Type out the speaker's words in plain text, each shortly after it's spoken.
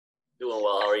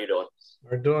doing well. How are you doing?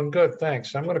 We're doing good,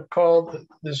 thanks. I'm going to call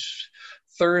this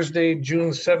Thursday,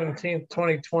 June 17th,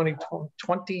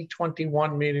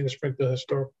 2021 meeting of the Springfield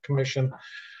Historic Commission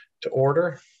to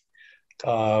order.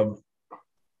 I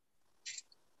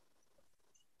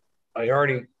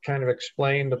already kind of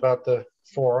explained about the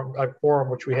forum,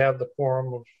 which we have the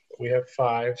quorum. We have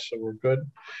 5, so we're good.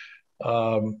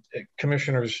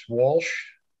 Commissioners Walsh,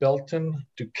 Belton,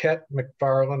 Duquette,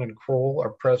 McFarland, and Kroll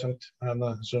are present on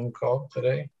the Zoom call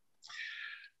today.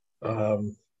 Let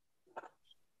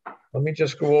me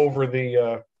just go over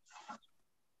the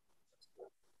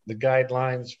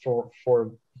guidelines for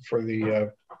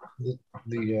the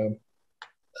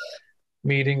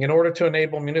meeting. In order to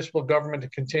enable municipal government to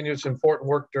continue its important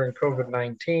work during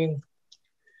COVID-19,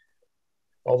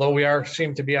 although we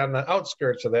seem to be on the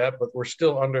outskirts of that, but we're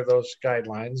still under those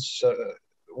guidelines,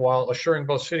 while assuring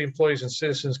both city employees and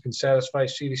citizens can satisfy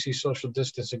CDC social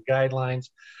distancing guidelines.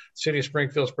 City of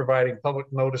Springfield is providing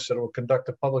public notice that it will conduct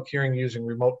a public hearing using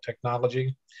remote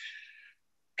technology.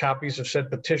 Copies of said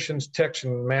petitions, texts,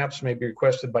 and maps may be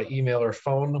requested by email or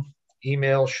phone.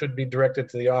 Email should be directed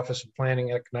to the Office of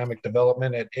Planning and Economic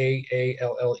Development at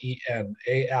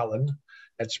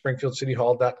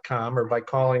Allen@springfieldcityhall.com or by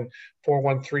calling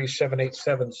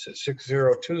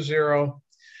 413-787-6020.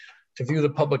 To view the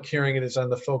public hearing, it is on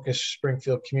the Focus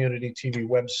Springfield Community TV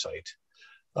website.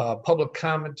 Public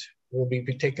comment will be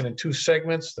taken in 2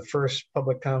 segments. The first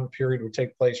public comment period will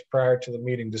take place prior to the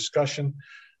meeting discussion.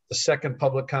 The second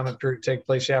public comment period will take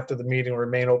place after the meeting will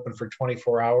remain open for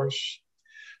 24 hours.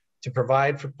 To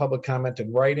provide for public comment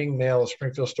in writing, mail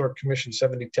Springfield Historic Commission,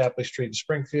 70 Tapley Street in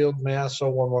Springfield, Mass.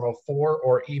 01104,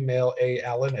 or email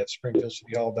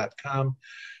allen@springfieldcityhall.com.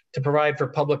 To provide for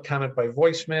public comment by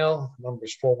voicemail,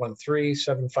 numbers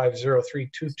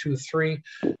 413-750-3223.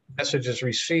 Messages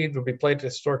received will be played at the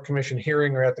Historic Commission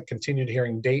hearing or at the continued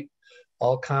hearing date.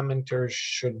 All commenters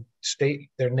should state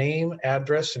their name,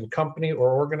 address, and company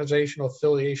or organizational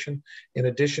affiliation in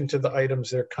addition to the items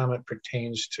their comment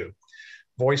pertains to.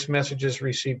 Voice messages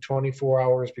received 24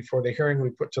 hours before the hearing will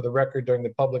be put to the record during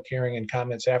the public hearing, and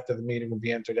comments after the meeting will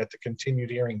be entered at the continued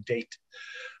hearing date.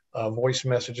 Voice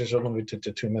messages are limited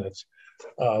to 2 minutes.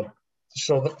 For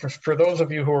those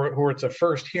of you who are at the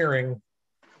first hearing,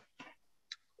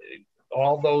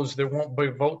 all those, there won't be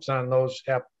votes on those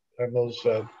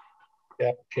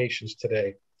applications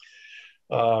today.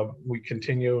 We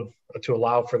continue to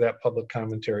allow for that public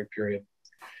commentary period.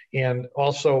 And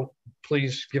also,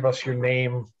 please give us your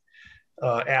name,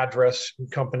 address,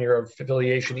 company, or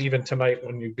affiliation, even tonight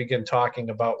when you begin talking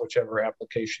about whichever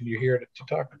application you're here to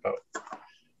talk about.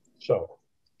 So,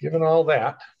 given all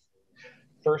that,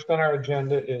 first on our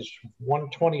agenda is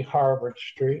 120 Harvard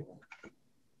Street.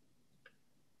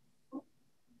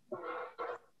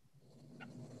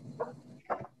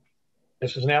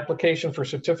 This is an application for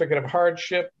certificate of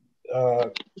hardship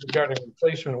regarding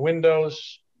replacement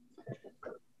windows.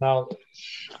 Now,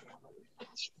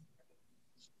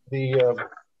 the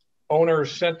owner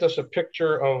sent us a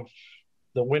picture of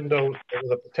the window,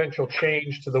 the potential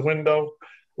change to the window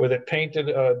with it painted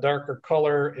a darker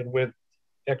color and with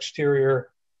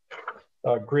exterior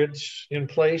grids in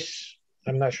place.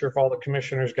 I'm not sure if all the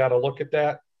commissioners got a look at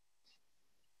that.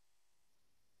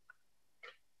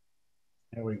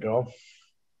 There we go.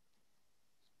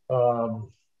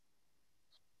 Do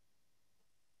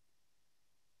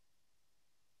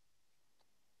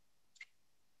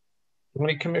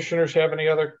any commissioners have any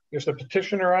other? Is the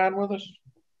petitioner on with us?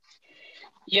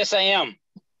 Yes, I am.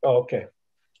 Oh, okay.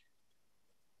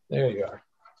 There you are.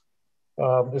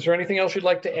 Is there anything else you'd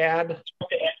like to add?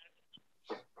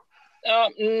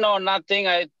 No, nothing.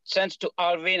 I sent to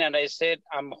Alvin and I said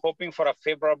I'm hoping for a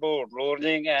favorable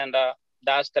ruling, and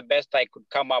that's the best I could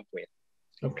come up with.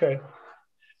 Okay.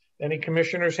 Any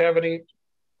commissioners have any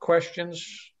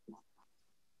questions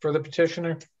for the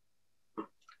petitioner?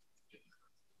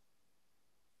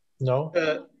 No?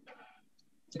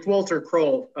 It's Walter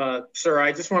Kroll. Sir,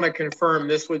 I just want to confirm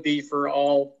this would be for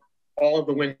all of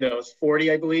the windows,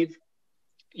 40, I believe?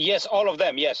 Yes, all of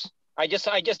them, yes. I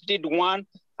just did one.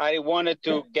 I wanted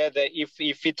to get if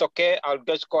it's okay, I'll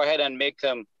just go ahead and make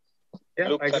them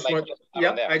look I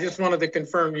just wanted to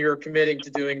confirm you're committing to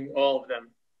doing all of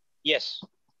them. Yes.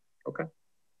 Okay.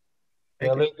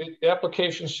 Yeah, the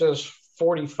application says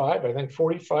 45, I think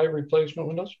 45 replacement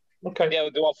windows. Okay. Yeah,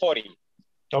 there were 40.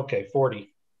 Okay,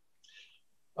 40.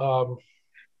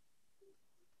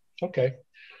 Okay.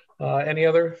 Any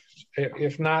other?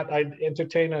 If not, I'd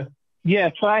entertain a...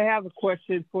 Yes, I have a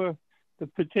question for the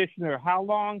petitioner. How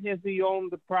long has he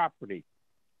owned the property?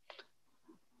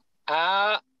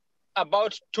 About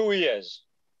 2 years.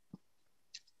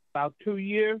 About 2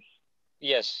 years?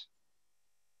 Yes.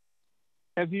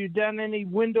 Have you done any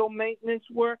window maintenance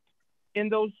work in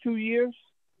those 2 years?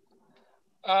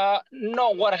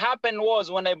 No, what happened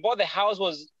was when I bought the house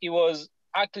it was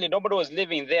actually nobody was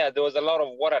living there. There was a lot of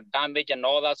water damage and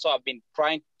all that. So I've been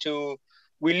trying to,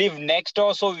 we live next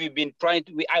door. So we've been trying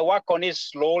to, I work on it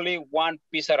slowly, one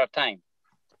piece at a time.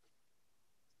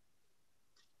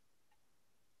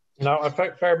 Now, if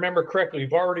I remember correctly,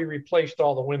 you've already replaced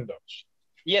all the windows.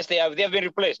 Yes, they have been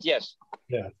replaced, yes.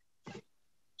 Yeah.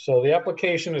 So the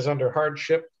application is under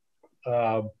hardship.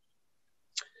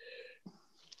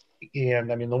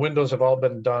 And I mean, the windows have all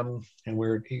been done,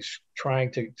 and he's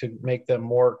trying to make them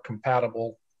more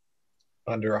compatible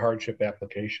under a hardship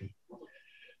application.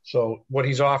 So what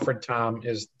he's offered, Tom,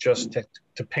 is just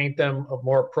to paint them a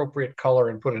more appropriate color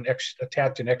and put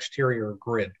attach an exterior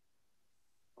grid.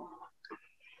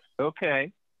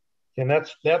 Okay. And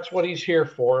that's what he's here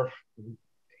for.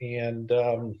 And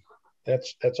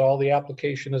that's all the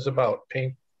application is about.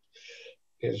 Paint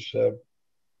is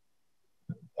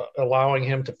allowing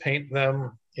him to paint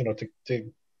them, you know, to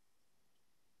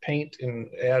paint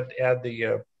and add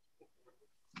the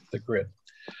grid.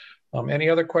 Any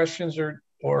other questions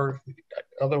or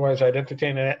otherwise, I'd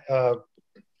entertain a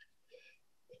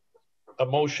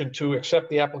motion to accept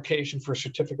the application for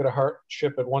certificate of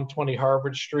hardship at 120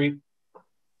 Harvard Street.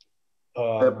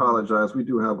 I apologize. We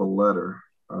do have a letter.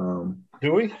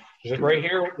 Do we? Is it right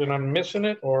here? Then I'm missing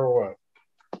it, or what?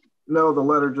 No, the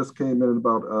letter just came in at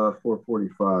about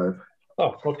 4:45.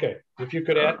 Oh, okay. If you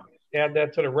could add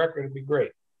that to the record, it'd be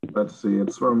great. Let's see.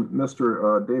 It's from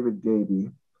Mr. David Gaby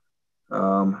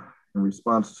in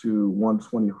response to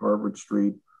 120 Harvard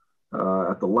Street.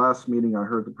 At the last meeting, I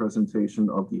heard the presentation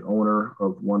of the owner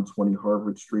of 120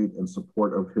 Harvard Street in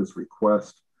support of his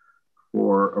request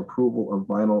for approval of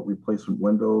vinyl replacement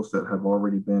windows that have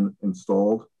already been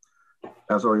installed.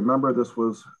 As I remember, this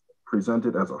was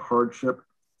presented as a hardship.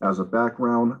 As a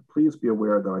background, please be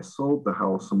aware that I sold the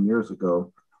house some years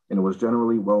ago, and it was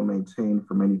generally well maintained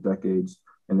for many decades,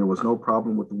 and there was no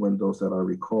problem with the windows that I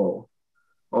recall.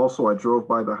 Also, I drove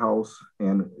by the house,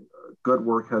 and good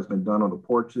work has been done on the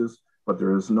porches, but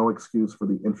there is no excuse for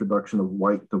the introduction of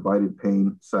white divided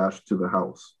pane sash to the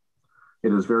house.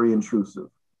 It is very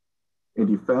intrusive. In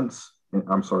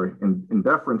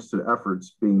deference to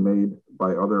efforts being made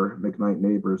by other McKnight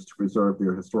neighbors to preserve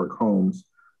their historic homes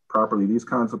properly, these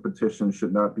kinds of petitions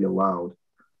should not be allowed.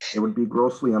 It would be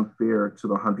grossly unfair to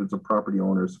the hundreds of property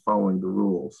owners following the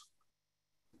rules.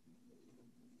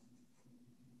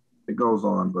 It goes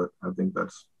on, but I think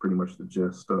that's pretty much the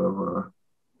gist of.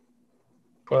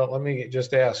 Well, let me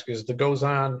just ask, is the goes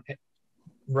on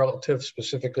relative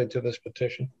specifically to this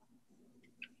petition?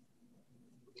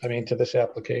 I mean, to this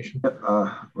application?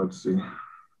 Let's see.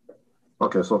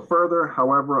 Okay, so further,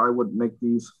 however, I would make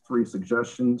these 3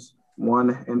 suggestions.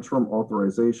 1, interim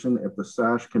authorization. If the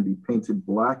sash can be painted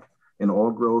black and all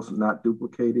grills not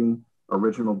duplicating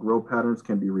original grill patterns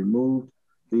can be removed,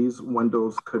 these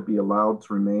windows could be allowed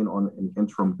to remain on an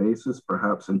interim basis,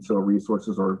 perhaps until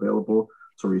resources are available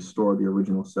to restore the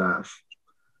original sash.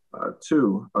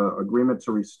 2, agreement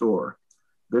to restore.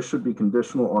 This should be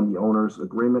conditional on the owner's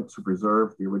agreement to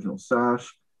preserve the original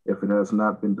sash if it has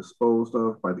not been disposed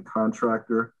of by the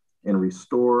contractor, and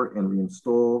restore and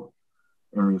reinstall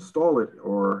it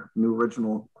or new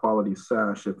original quality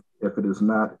sash if it is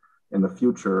not in the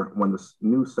future when the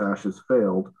new sash has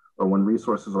failed or when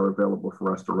resources are available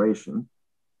for restoration.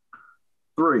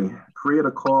 3, create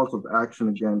a cause of action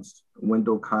against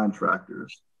window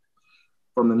contractors.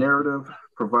 From the narrative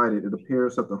provided, it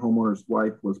appears that the homeowner's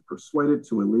wife was persuaded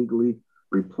to illegally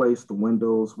replace the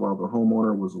windows while the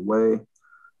homeowner was away.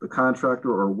 The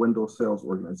contractor or window sales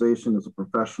organization is a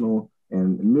professional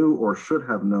and knew or should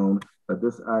have known that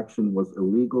this action was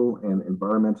illegal and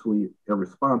environmentally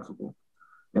irresponsible.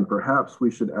 And perhaps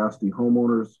we should ask the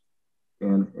homeowner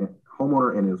and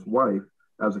his wife,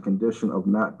 as a condition of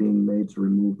not being made to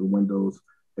remove the windows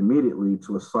immediately,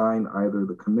 to assign either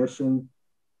the commission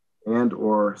and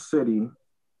or city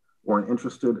or an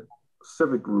interested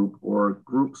civic group or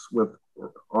groups with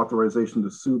authorization to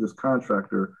sue this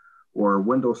contractor or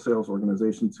window sales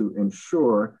organization to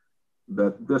ensure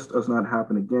that this does not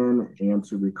happen again and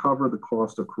to recover the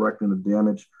cost of correcting the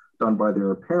damage done by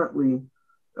their apparently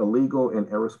illegal and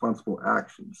irresponsible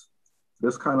actions.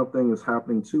 This kind of thing is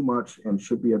happening too much and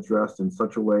should be addressed in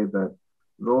such a way that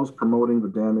those promoting the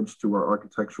damage to our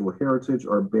architectural heritage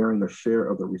are bearing a share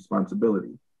of the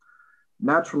responsibility.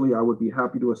 Naturally, I would be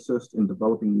happy to assist in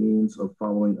developing means of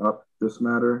following up this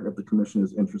matter if the commission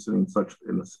is interested in such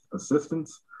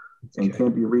assistance, and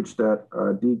can be reached at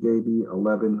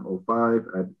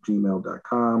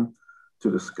dgaby1105@gmail.com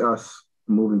to discuss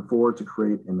moving forward to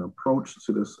create an approach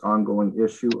to this ongoing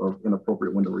issue of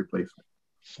inappropriate window replacement.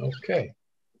 Okay.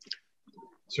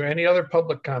 Is there any other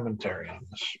public commentary on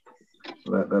this?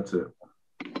 That's it.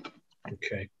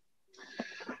 Okay.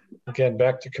 Again,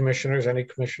 back to commissioners. Any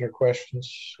commissioner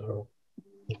questions? So,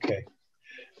 okay.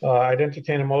 I'd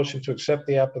entertain a motion to accept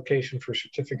the application for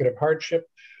certificate of hardship,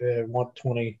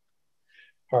 120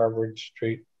 Harvard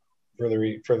Street, for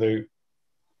the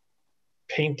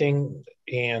painting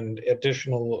and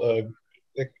additional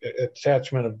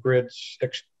attachment of grids,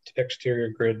 exterior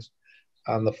grids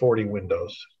on the 40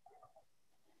 windows.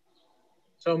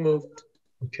 So moved.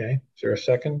 Okay, is there a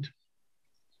second?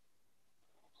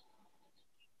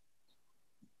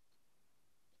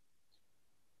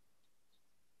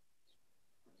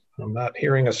 I'm not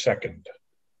hearing a second.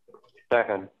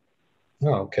 Second.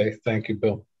 Oh, okay, thank you,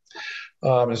 Bill.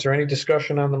 Is there any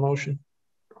discussion on the motion?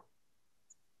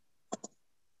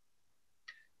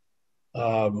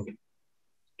 I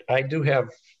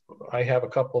have a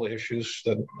couple of issues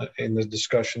that in the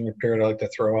discussion period I'd like to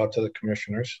throw out to the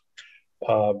commissioners.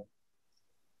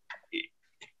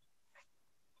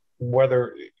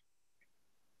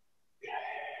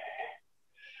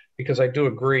 Because I do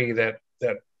agree that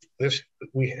this,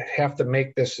 we have to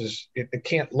make this as, it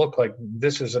can't look like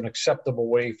this is an acceptable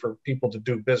way for people to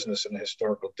do business in a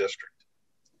historical district.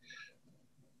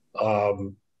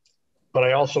 But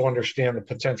I also understand the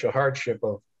potential hardship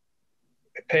of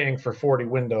paying for 40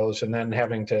 windows and then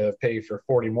having to pay for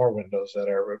 40 more windows that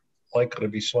are likely to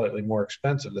be slightly more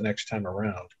expensive the next time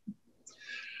around.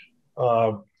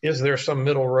 Is there some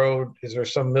middle road? Is there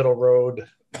some middle road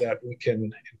that we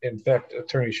can, in fact,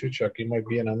 Attorney Shuchuk, you might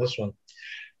be in on this one,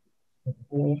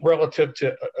 relative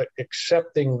to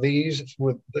accepting these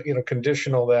with, you know,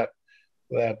 conditional that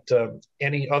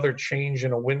any other change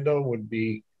in a window would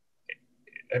be,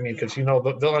 I mean, because, you know,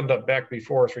 they'll end up back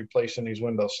before us replacing these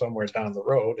windows somewhere down the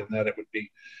road, and that it would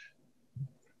be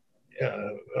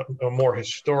a more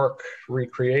historic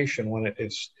recreation when it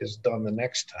is done the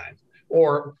next time.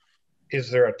 Or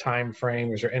is there a time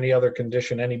frame? Is there any other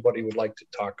condition anybody would like to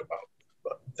talk about?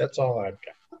 But that's all I've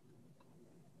got.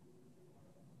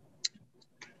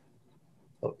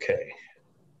 Okay,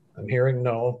 I'm hearing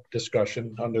no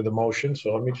discussion under the motion,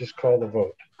 so let me just call the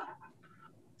vote.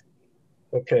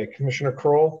 Okay, Commissioner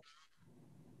Kroll?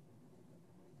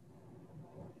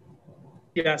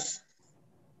 Yes.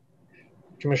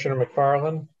 Commissioner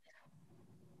McFarland?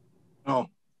 No.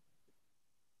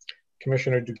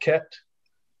 Commissioner Duquette?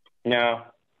 No.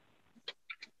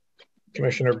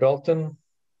 Commissioner Belton?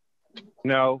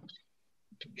 No.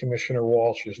 Commissioner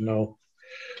Walsh is no.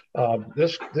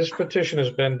 This petition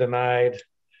has been denied.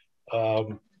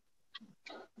 Wow.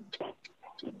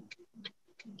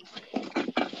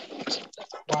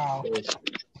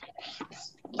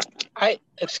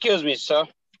 Excuse me, sir.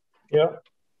 Yeah.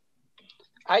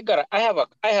 I have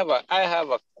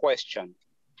a question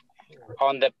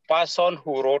on the person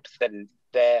who wrote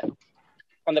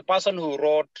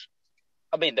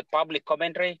the public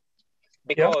commentary,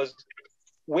 because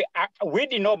we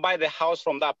did not buy the house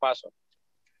from that person,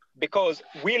 because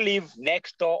we live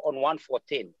next door on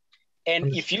 114.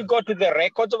 And if you go to the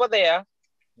records over there,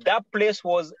 that place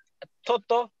was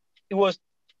total, it was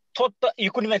total,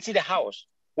 you couldn't even see the house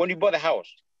when you bought the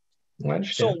house.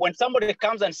 So when somebody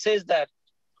comes and says that,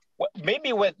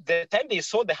 maybe when the time they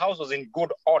sold the house was in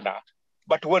good order,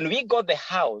 but when we got the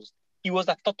house, it was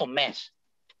a total mess.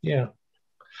 Yeah.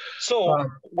 So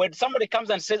when somebody comes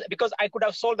and says, because I could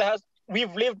have sold the house,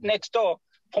 we've lived next door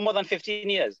for more than 15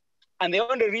 years. And the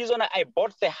only reason I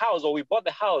bought the house, or we bought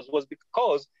the house, was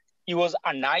because it was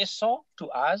an eyesore to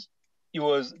us.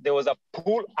 There was a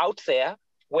pool out there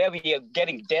where we are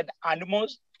getting dead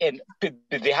animals, and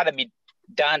they had to be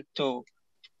done to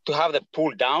have the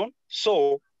pool down.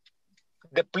 So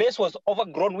the place was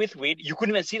overgrown with weed. You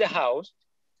couldn't even see the house.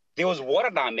 There was water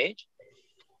damage.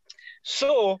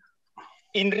 So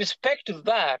in respect to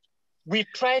that, we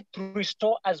tried to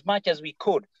restore as much as we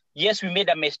could. Yes, we made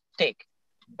a mistake,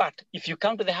 but if you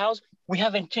come to the house, we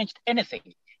haven't changed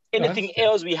anything. Anything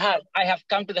else we have, I have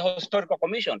come to the historical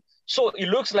commission. So it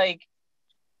looks like,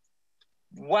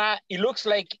 it looks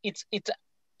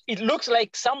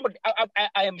like somebody,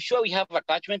 I am sure we have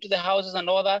attachment to the houses and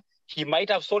all that. He might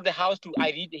have sold the house to,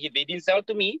 they didn't sell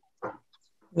to me.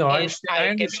 No, I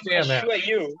understand that.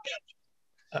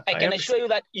 I can assure you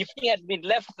that if he had been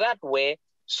left that way,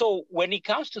 so when it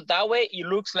comes to that way, it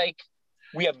looks like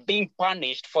we are being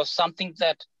punished for something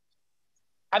that,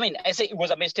 I mean, I say it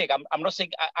was a mistake. I'm not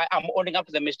saying, I'm owning up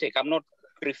to the mistake. I'm not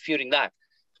refuting that.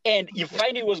 And if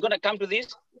I knew it was going to come to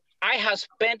this, I have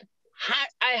spent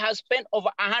over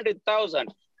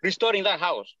 100,000 restoring that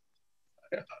house.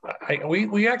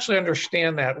 we actually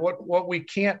understand that. What we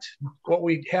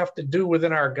have to do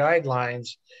within our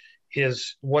guidelines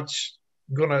is what's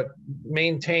going to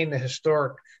maintain the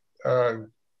historic.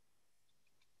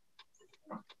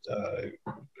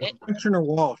 Commissioner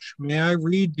Walsh, may I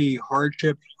read the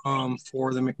hardship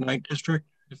for the McKnight District?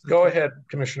 Go ahead,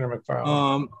 Commissioner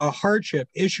McFarland. A hardship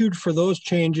issued for those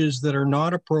changes that are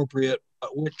not appropriate,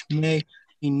 but which may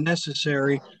be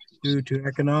necessary due to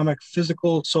economic,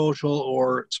 physical, social,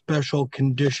 or special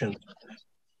conditions.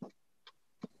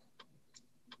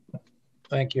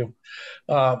 Thank you.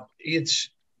 Mr.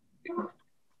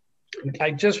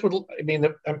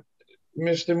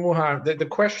 Muhan, the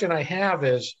question I have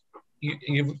is,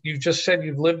 you just said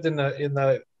you've lived in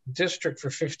the district for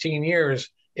 15 years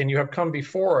and you have come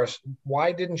before us.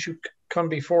 Why didn't you come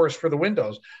before us for the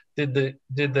windows? Did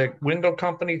the window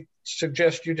company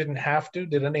suggest you didn't have to?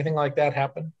 Did anything like that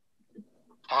happen?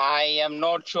 I am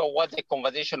not sure what the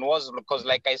conversation was, because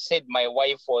like I said, my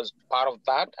wife was part of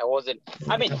that. I wasn't.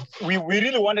 I mean, we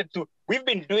really wanted to. We've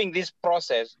been doing this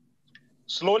process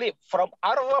slowly from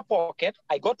out of our pocket.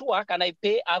 I go to work and I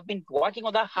pay. I've been working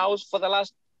on that house for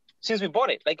since we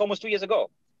bought it, like almost 2 years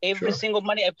ago. Every single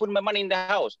money, I put my money in the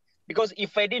house. Because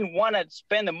if I didn't want to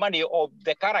spend the money or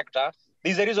the character,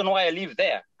 there's a reason why I live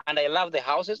there. And I love the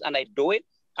houses and I do it.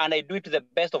 And I do it to the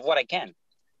best of what I can.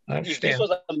 I understand. If this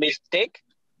was a mistake,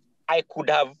 I could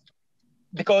have,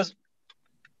 because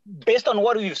based on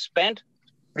what we've spent,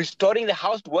 restoring the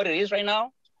house to what it is right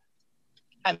now,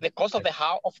 and the cost of the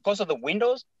house, of course, of the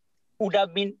windows, would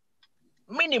have been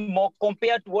minimal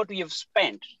compared to what we have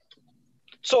spent.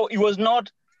 So it was not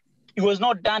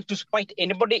done to spite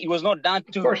anybody. It was not done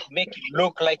to make it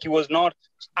look like it was not.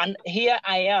 And here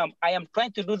I am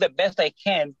trying to do the best I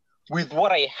can with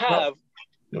what I have.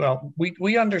 Well,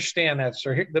 we understand that,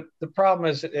 sir. The problem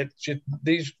is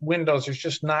these windows are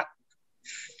just not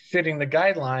fitting the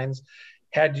guidelines.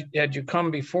 Had you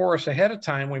come before us ahead of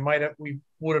time, we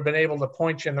would have been able to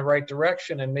point you in the right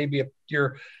direction, and maybe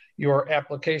your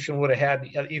application would have had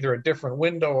either a different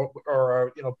window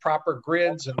or proper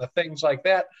grids and the things like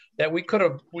that we could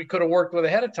have worked with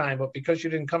ahead of time. But because you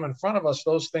didn't come in front of us,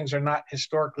 those things are not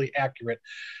historically accurate.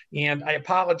 And I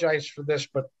apologize for this,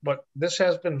 but this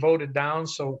has been voted down,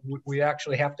 so we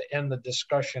actually have to end the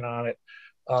discussion on it.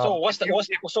 So what's the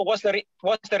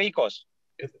recourse?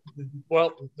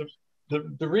 Well,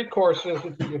 the recourse is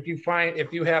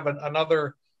if you have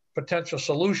another potential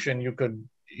solution, you could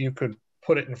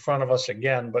put it in front of us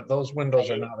again, but those windows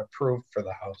are not approved for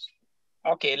the house.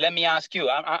 Okay, let me ask you.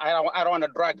 I don't want to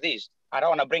drag this. I don't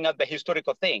want to bring up the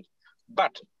historical thing.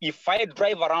 But if I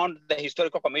drive around the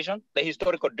historical commission, the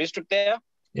historical district there,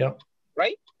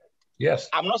 right? Yes.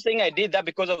 I'm not saying I did that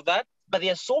because of that, but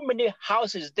there are so many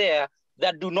houses there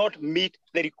that do not meet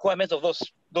the requirements of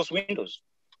those windows.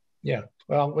 Yeah.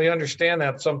 Well, we understand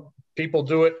that some people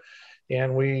do it.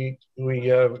 And we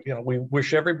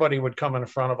wish everybody would come in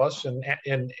front of us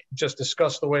and just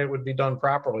discuss the way it would be done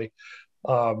properly.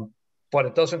 But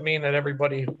it doesn't mean that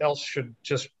everybody else should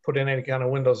just put in any kind of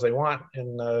windows they want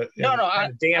and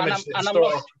damage the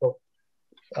historical.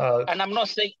 And I'm not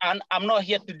saying, and I'm not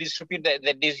here to distribute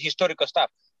this historical stuff.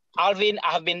 Alvin,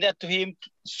 I have been there to him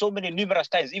numerous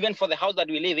times, even for the house that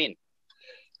we live in.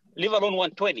 Leave alone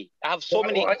 120. I have so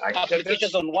many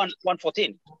applications on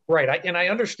 114. Right, and I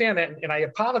understand that, and I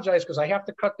apologize because I have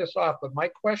to cut this off. But the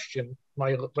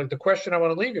question I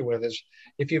want to leave you with is,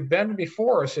 if you've been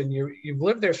before us and you've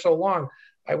lived there so long,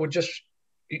 I would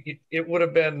it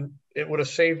would have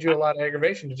saved you a lot of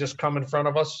aggravation to just come in front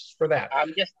of us for that.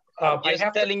 I'm just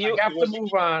telling you. I have to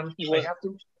move on.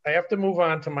 I have to move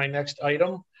on to my next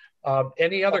item.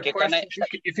 Any other questions?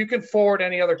 If you can forward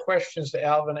any other questions to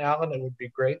Alvin Allen, it would be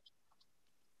great.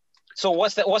 So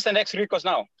what's the next recourse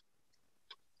now?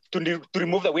 To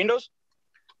remove the windows?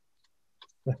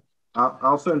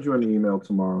 I'll send you an email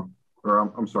tomorrow, or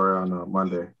I'm sorry, on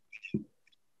Monday.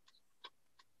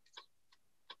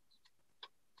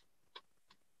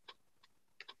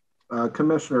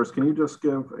 Commissioners, can you just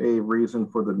give a reason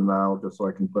for the denial, just so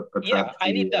I can put? Yeah,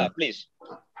 I need that, please.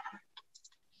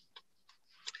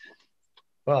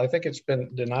 Well, I think it's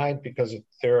been denied because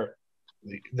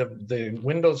the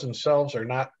windows themselves are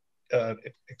not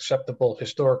acceptable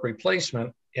historic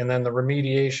replacement, and then the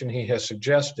remediation he has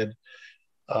suggested,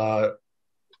 I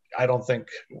don't think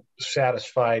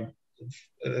satisfied.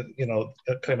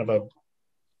 Kind of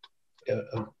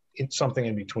something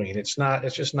in between. It's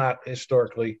just not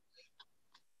historically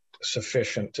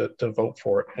sufficient to vote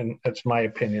for it, and that's my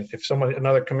opinion. If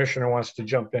another commissioner wants to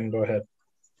jump in, go ahead.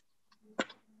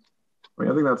 I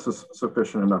mean, I think that's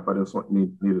sufficient enough. I just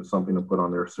needed something to put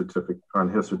on their certificate, on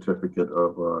his certificate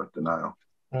of denial.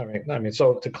 All right. I mean,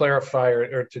 so to clarify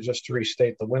or to just to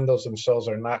restate, the windows themselves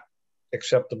are not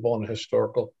acceptable in a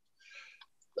historical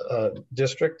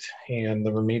district, and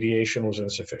the remediation was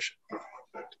insufficient.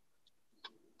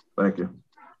 Thank you.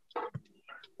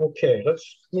 Okay,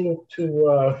 let's move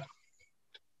to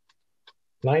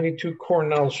 92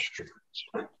 Cornell Street.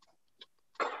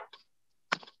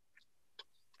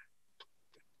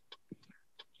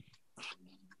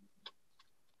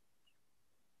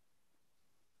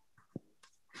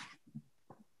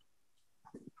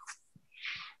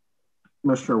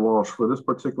 Commissioner Walsh, for this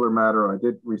particular matter, I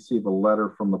did receive a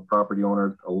letter from the property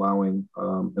owner allowing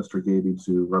Mr. Gaby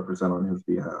to represent on his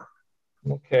behalf.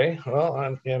 Okay, well,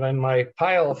 and in my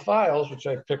pile of files, which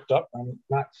I picked up, I'm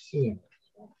not seeing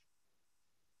it.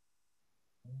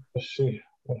 Let's see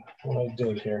what I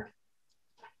did here.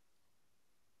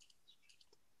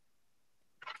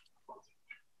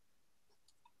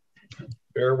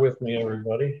 Bear with me,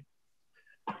 everybody.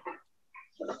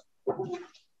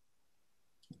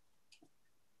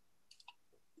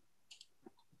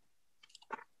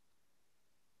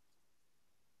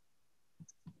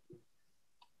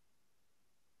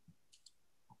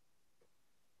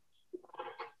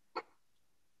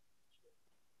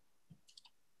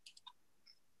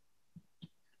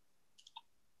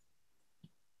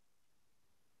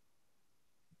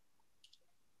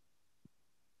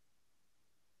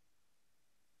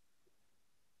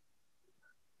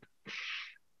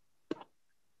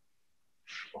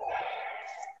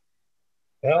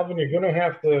 Alvin, you're going to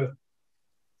have to,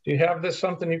 do you have this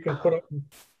something you can put up?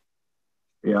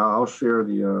 Yeah, I'll share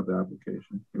the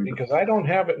application. Because I don't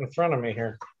have it in front of me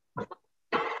here.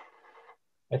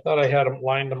 I thought I had them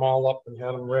lined them all up and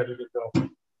had them ready to go.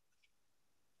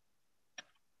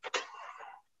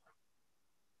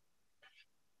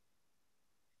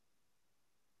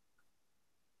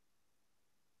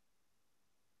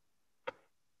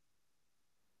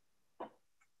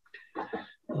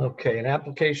 Okay, an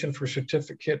application for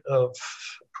certificate of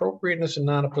appropriateness and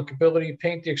non-applicability.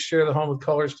 Paint the exterior of the home with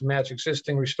colors to match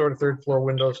existing, restore the third floor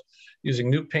windows using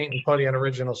new paint and putty on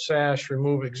original sash,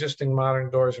 remove existing modern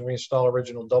doors and reinstall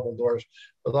original double doors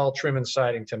with all trim and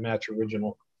siding to match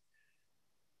original.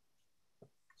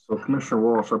 So Commissioner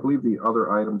Walsh, I believe the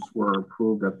other items were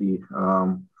approved at the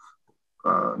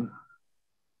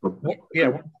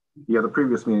the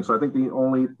previous meeting. So I think the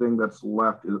only thing that's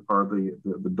left are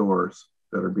the doors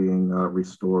that are being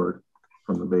restored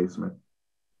from the basement.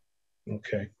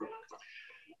 Okay.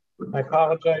 I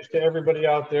apologize to everybody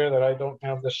out there that I don't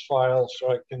have this file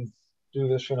so I can do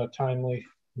this in a timely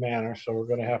manner. So we're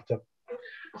going to have to,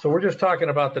 so we're just talking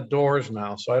about the doors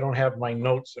now. So I don't have my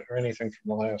notes or anything from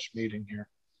the last meeting here.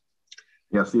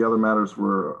 Yes, the other matters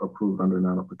were approved under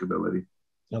non-applicability.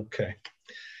 Okay.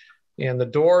 And the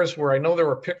doors were, I know there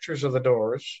were pictures of the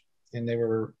doors and they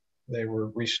were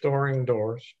restoring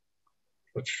doors,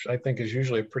 which I think is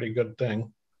usually a pretty good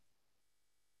thing.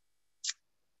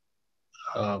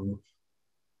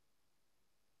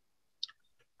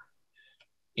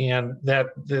 And that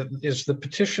is the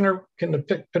petitioner, can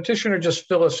the petitioner just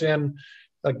fill us in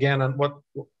again on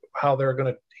how they're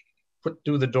going to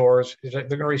do the doors? Is that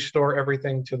they're going to restore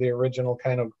everything to the original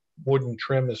kind of wooden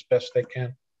trim as best they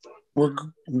can?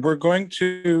 We're going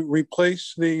to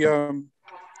replace the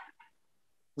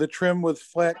trim with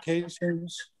flat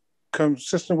casings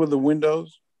consistent with the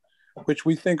windows, which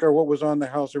we think are what was on the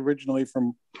house originally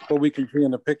from what we can see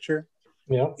in the picture.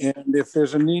 Yeah. And if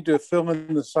there's a need to fill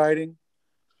in the siding,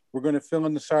 we're going to fill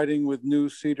in the siding with new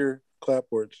cedar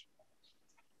clapboards.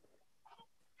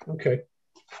 Okay.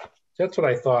 That's what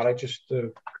I thought. I just,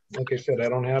 like I said, I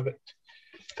don't have it.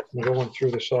 I'm going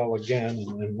through this all again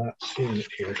and I'm not seeing it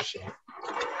here, so.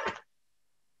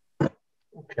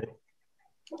 Okay.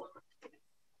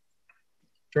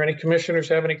 Do any commissioners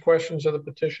have any questions of the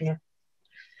petitioner?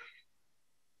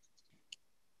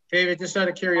 David, just out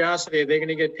of curiosity, are they going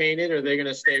to get painted or are they going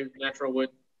to stay with natural wood?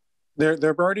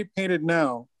 They're already painted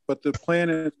now, but the plan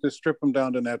is to strip them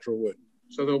down to natural wood.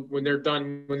 So when they're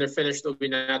done, when they're finished, they'll be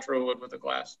natural wood with the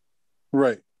glass.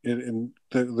 Right, and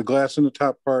the glass in the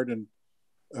top part, and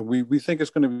we think it's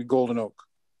going to be golden oak.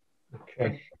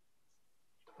 Okay.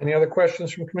 Any other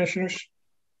questions from commissioners?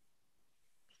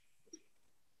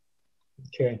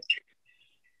 Okay.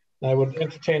 I would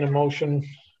entertain a motion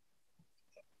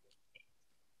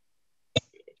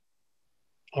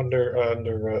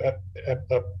under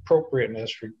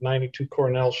appropriateness for 92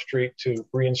 Cornell Street to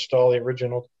reinstall the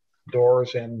original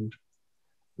doors and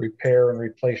repair and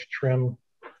replace trim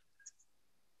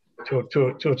to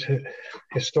its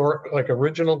historic, like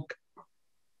original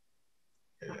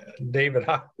David,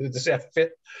 how does that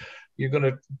fit? You're going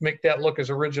to make that look as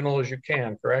original as you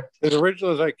can, correct? As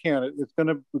original as I can. It's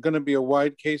going to be a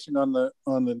wide casing on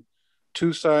the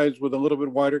two sides with a little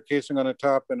bit wider casing on the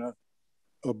top and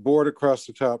a board across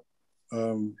the top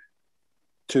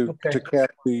to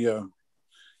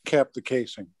cap the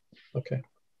casing. Okay.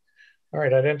 All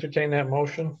right, I'd entertain that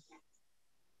motion.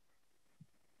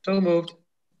 So moved.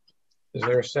 Is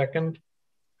there a second?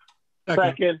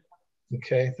 Second.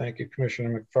 Okay, thank you,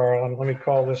 Commissioner McFarland. Let me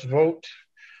call this vote.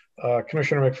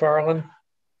 Commissioner McFarland?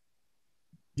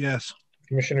 Yes.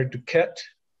 Commissioner Duquette?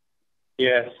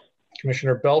 Yes.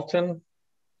 Commissioner Belton?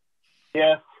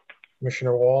 Yes.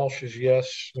 Commissioner Walsh is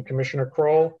yes. And Commissioner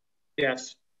Kroll?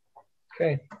 Yes.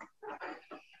 Okay.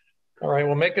 All right,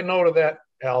 we'll make a note of that,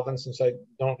 Alvin, since I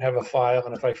don't have a file.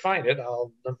 And if I find it,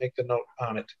 I'll make the note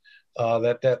on it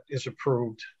that is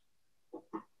approved.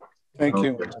 Thank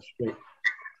you. You're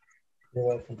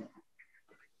welcome.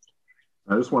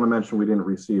 I just want to mention we didn't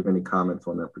receive any comments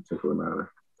on that particular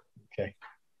matter. Okay.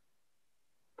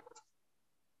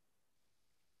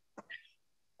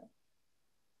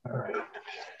 All right.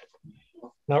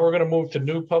 Now we're going to move to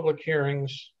new public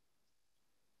hearings.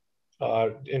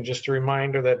 And just a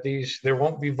reminder that there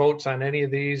won't be votes on any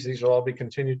of these. These will all be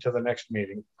continued to the next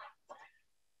meeting,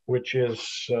 which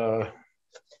is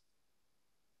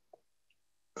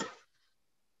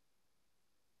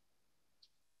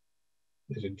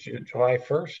it July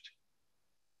 1st?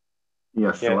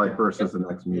 Yes, July 1st is the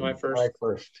next meeting. July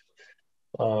 1st.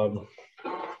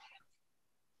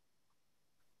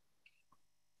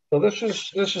 So this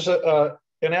is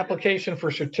an application for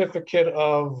certificate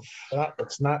of,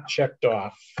 it's not checked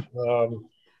off.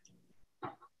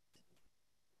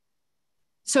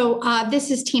 So this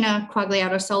is Tina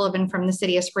Quagliato-Sullivan from the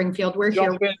city of Springfield. We're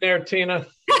Jump here. In there, Tina.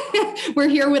 We're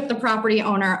here with the property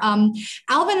owner.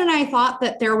 Alvin and I thought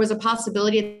that there was a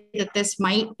possibility that this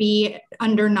might be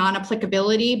under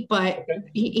non-applicability, but okay.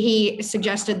 he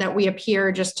suggested that we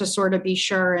appear just to sort of be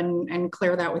sure and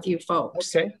clear that with you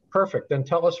folks. Okay, perfect. Then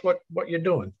tell us what you're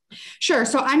doing. Sure.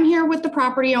 So I'm here with the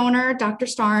property owner, Dr.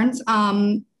 Starnes,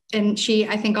 and she,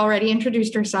 I think, already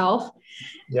introduced herself.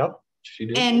 Yep. She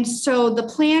did. And so the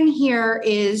plan here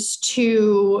is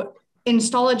to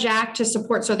install a jack to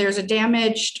support. So there's a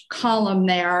damaged column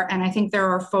there, and I think there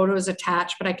are photos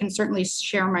attached, but I can certainly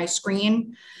share my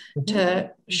screen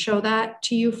to show that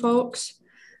to you folks,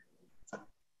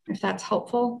 if that's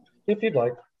helpful. If you'd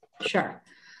like. Sure.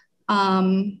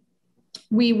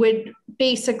 We would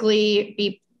basically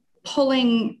be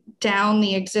pulling down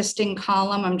the existing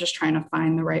column. I'm just trying to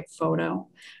find the right photo.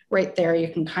 Right there, you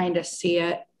can kind of see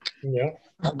it. Yeah.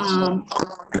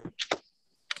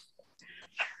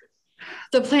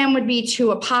 The plan would be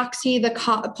to epoxy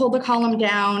pull the column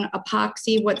down,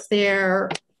 epoxy what's there,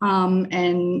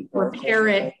 and repair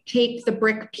it. Take the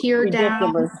brick pier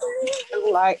down.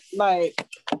 Like,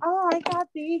 oh, I got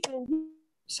these.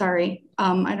 Sorry,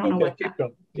 I don't know what. Keep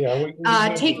going.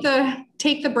 Yeah.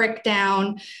 Take the brick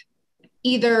down.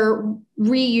 Either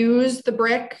reuse the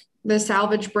brick, the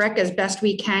salvage brick, as best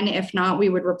we can. If not, we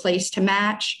would replace to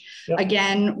match. Yep.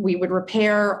 Again, we would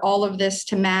repair all of this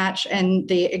to match, and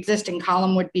the existing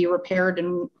column would be repaired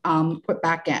and put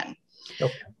back in.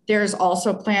 Okay. There's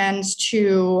also plans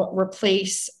to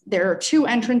replace, there are two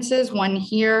entrances, one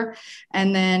here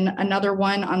and then another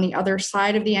one on the other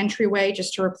side of the entryway,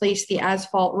 just to replace the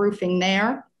asphalt roofing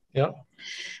there. Yep.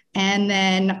 And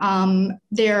then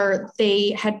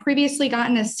they had previously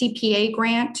gotten a CPA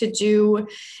grant to do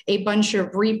a bunch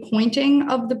of repointing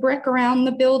of the brick around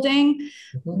the building.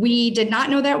 Mm-hmm. We did not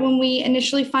know that when we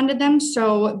initially funded them.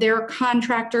 So their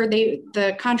contractor,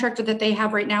 the contractor that they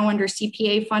have right now under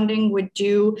CPA funding would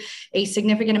do a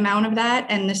significant amount of that.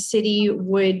 And the city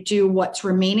would do what's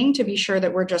remaining to be sure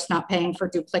that we're just not paying for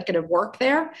duplicative work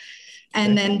there.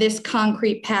 And then this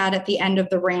concrete pad at the end of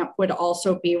the ramp would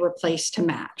also be replaced to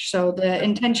match. So the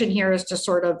intention here is to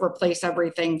sort of replace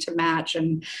everything to match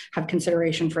and have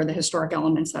consideration for the historic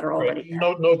elements that are already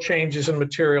there. No changes in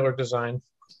material or design.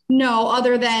 No,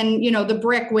 other than, the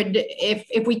brick would,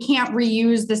 if we can't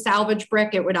reuse the salvage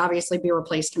brick, it would obviously be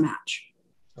replaced to match.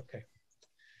 Okay.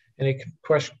 Any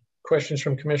questions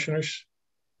from commissioners?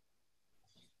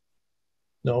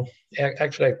 No,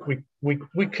 actually,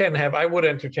 we can have, I would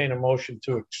entertain a motion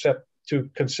to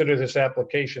consider this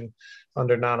application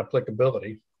under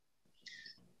non-applicability.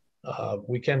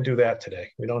 We can do that today.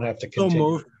 We don't have to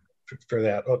continue for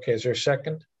that. Okay, is there a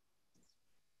second?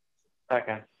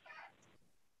 Second.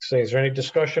 Is there any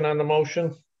discussion on the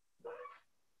motion?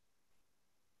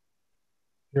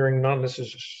 Hearing none, this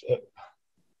is,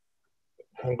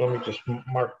 I'm going to just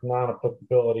mark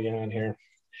non-applicability on here.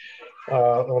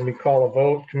 Let me call a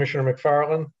vote. Commissioner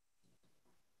McFarland?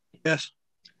 Yes.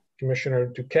 Commissioner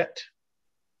Duquette?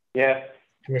 Yes.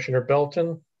 Commissioner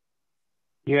Belton?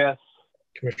 Yes.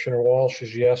 Commissioner Walsh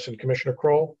is yes, and Commissioner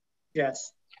Kroll?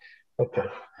 Yes. Okay.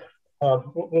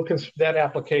 That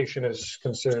application is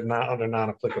considered not under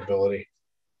non-applicability.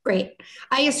 Great.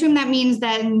 I assume that means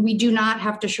that we do not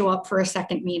have to show up for a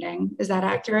second meeting. Is that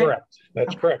accurate? Correct.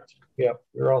 That's correct. Yep,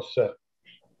 you're all set.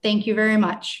 Thank you very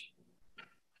much.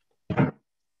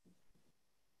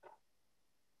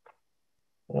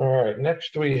 All right,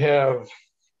 next we have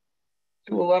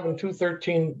 211,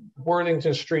 213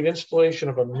 Worthington Street, installation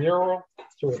of a mural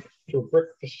to a brick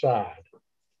facade.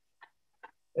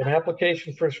 An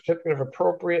application for a certificate of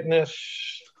appropriateness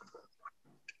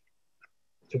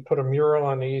to put a mural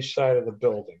on the east side of the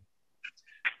building.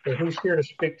 So who's here to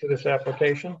speak to this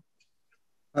application?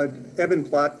 Evan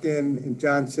Plotkin and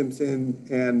John Simpson,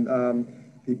 and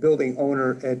the building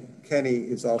owner, Ed Kenny,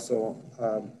 is also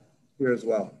here as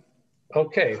well.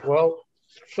 Okay, well,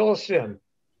 fill us in.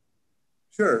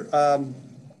 Sure.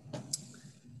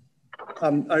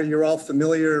 You're all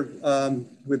familiar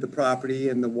with the property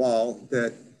and the wall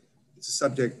that it's a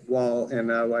subject wall, and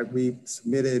we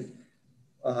submitted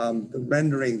the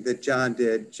rendering that John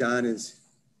did. John is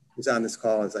on this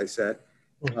call, as I said,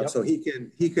 so he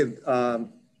could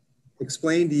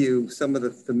explain to you some of the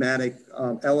thematic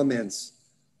elements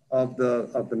of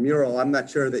the mural. I'm not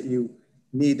sure that you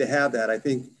need to have that. I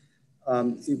think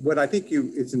what I think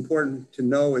it's important to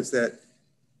know is that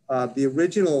the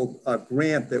original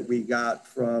grant that we got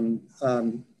from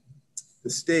the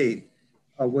state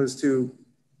was to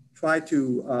try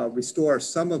to restore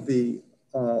some of the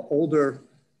older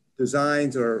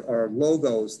designs or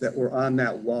logos that were on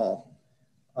that wall.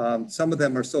 Some of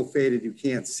them are so faded you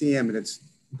can't see them, and it's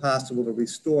impossible to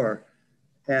restore.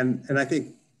 And I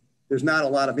think there's not a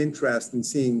lot of interest in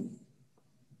seeing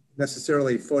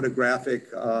necessarily photographic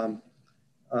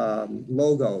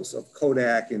logos of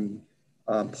Kodak and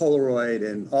Polaroid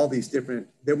and all these different.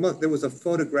 There was a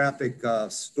photographic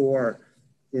store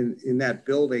in that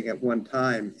building at one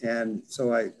time, and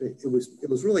so it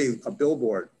was really a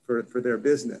billboard for their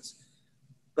business.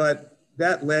 But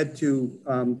that led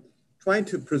to trying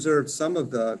to preserve some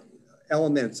of the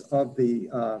elements of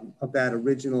that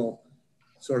original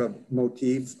sort of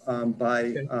motif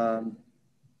by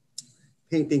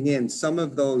painting in some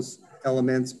of those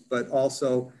elements, but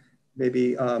also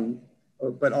maybe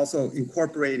but also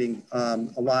incorporating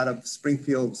a lot of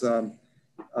Springfield's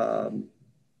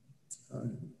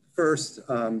first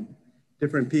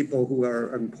different people who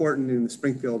are important in the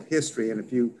Springfield history. And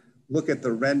if you look at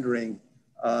the rendering,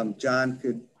 John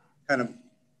could kind of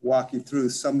walk you through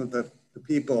some of the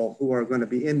people who are going to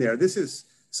be in there. This is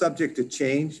subject to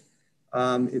change.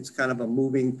 It's kind of a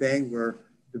moving thing. We're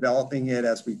developing it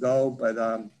as we go, but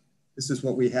this is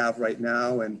what we have right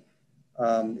now. And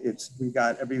we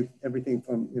got everything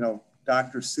from,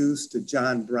 Dr. Seuss to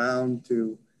John Brown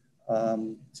to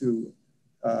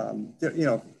a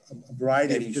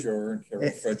variety Eddie of Shore and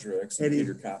Carol Fredericks and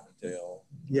Peter Cottontail,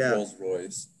 Rolls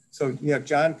Royce. So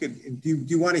John, do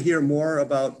you want to hear more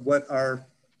about what our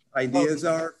ideas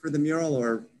are for the mural,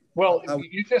 or? Well,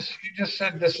 you just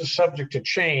said this is subject to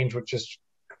change, which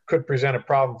could present a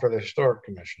problem for the Historic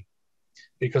Commission,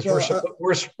 because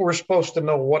we're supposed to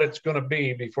know what it's going to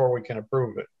be before we can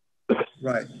approve it.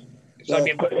 Right. So, I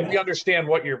mean, we understand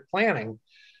what you're planning,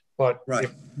 but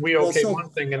if we one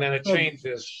thing and then it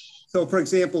changes. So, for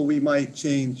example, we might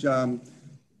change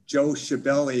Joe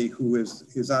Schiavelli, who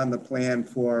is on the plan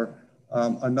for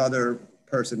another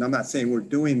person. I'm not saying we're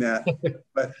doing that,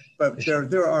 but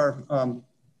there are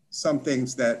some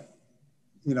things that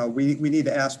we need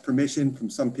to ask permission from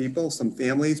some people, some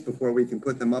families, before we can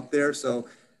put them up there. So,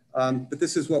 but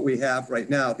this is what we have right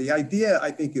now. The idea, I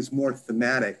think, is more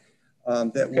thematic,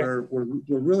 that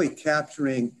we're really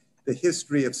capturing the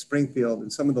history of Springfield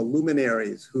and some of the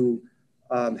luminaries who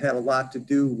had a lot to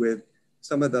do with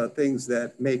some of the things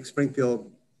that make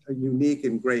Springfield a unique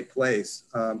and great place.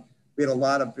 We had a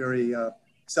lot of very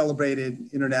celebrated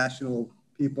international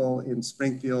people in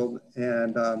Springfield,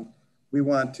 and we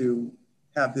want to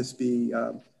have this be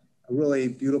a really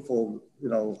beautiful,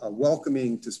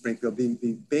 welcoming to Springfield.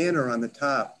 The banner on the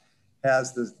top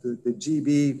has the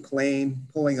GB plane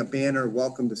pulling a banner,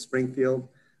 "Welcome to Springfield."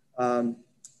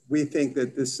 We think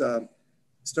that this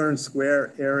Stern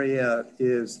Square area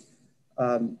is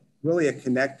really a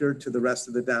connector to the rest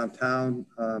of the downtown.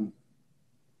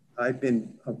 I've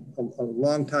been a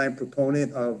long-time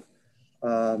proponent of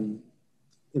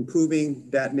improving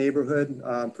that neighborhood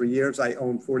for years. I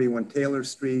own 41 Taylor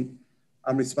Street.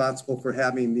 I'm responsible for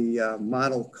having the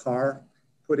model car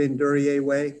put in Duryea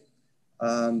Way.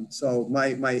 So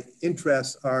my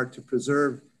interests are to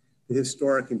preserve the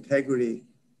historic integrity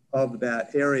of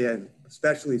that area,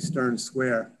 especially Stern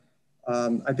Square.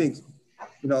 I think,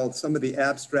 you know, some of the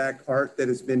abstract art that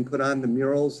has been put on the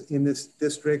murals in this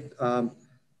district are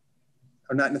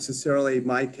not necessarily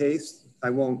my taste. I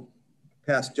won't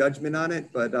pass judgment on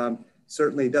it, but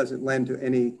certainly doesn't lend to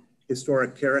any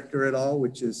historic character at all,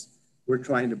 which is, we're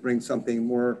trying to bring something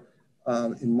more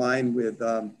in line with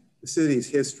the city's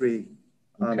history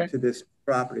to this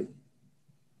property.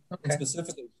 Okay. And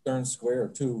specifically Stern Square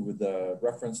too, with the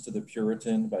reference to the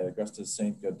Puritan by Augustus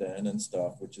St. Gaudens and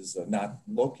stuff, which is not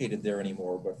located there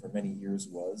anymore, but for many years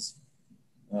was.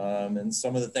 And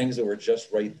some of the things that were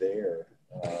just right there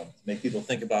make people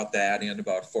think about that and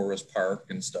about Forest Park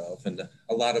and stuff. And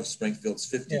a lot of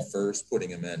Springfield's 51st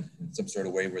putting them in some sort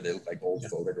of way where they look like old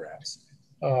photographs.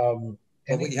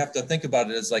 But what you have to think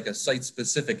about it is like a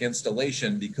site-specific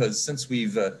installation, because since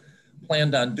we've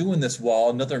planned on doing this wall,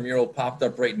 another mural popped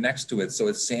up right next to it. So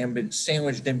it's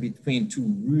sandwiched in between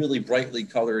two really brightly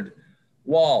colored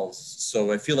walls.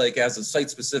 So I feel like as a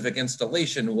site-specific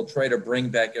installation, we'll try to bring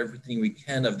back everything we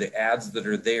can of the ads that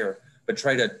are there, but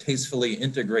try to tastefully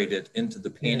integrate it into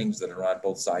the paintings that are on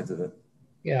both sides of it.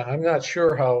 Yeah, I'm not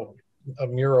sure how a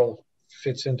mural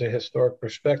fits into historic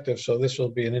perspective, so this will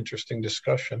be an interesting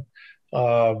discussion.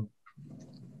 Are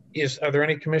there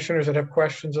any commissioners that have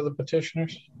questions of the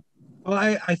petitioners? Well,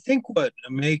 I think what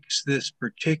makes this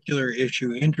particular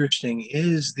issue interesting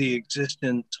is the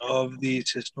existence of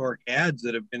these historic ads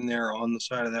that have been there on the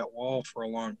side of that wall for a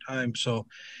long time. So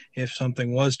if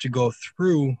something was to go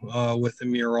through with the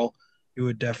mural, you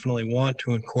would definitely want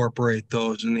to incorporate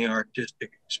those in the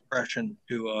artistic expression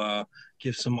to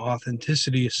give some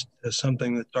authenticity to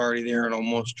something that's already there and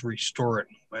almost restore it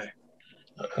in a way.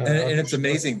 And it's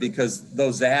amazing because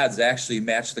those ads actually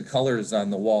match the colors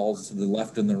on the walls to the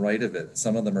left and the right of it.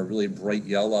 Some of them are really bright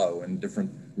yellow and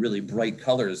different really bright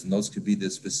colors, and those could be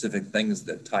the specific things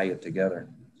that tie it together.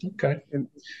 Okay. And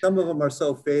some of them are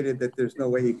so faded that there's no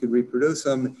way you could reproduce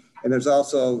them. And there's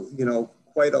also, you know,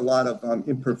 quite a lot of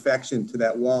imperfection to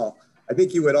that wall. I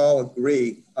think you would all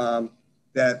agree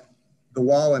that the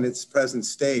wall in its present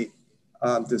state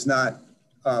does not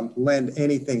lend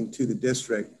anything to the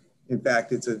district. In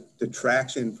fact, it's a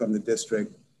detraction from the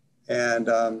district. And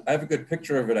I have a good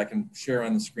picture of it I can share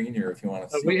on the screen here if you want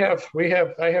to see.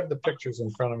 I have the pictures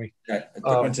in front of me. I took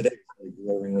one today,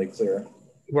 glaringly clear.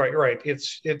 Right.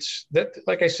 It's that,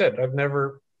 like I said, I've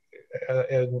never,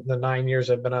 in the 9 years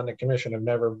I've been on the commission, I've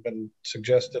never been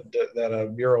suggested that a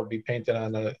mural be painted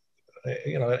on a,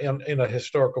 you know, in a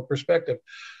historical perspective.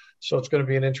 So it's going to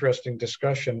be an interesting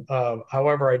discussion.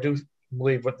 However, I do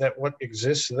believe what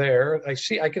exists there,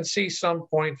 I can see some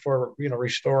point for, you know,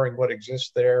 restoring what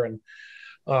exists there. And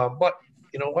but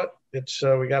you know what, it's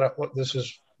this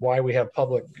is why we have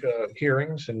public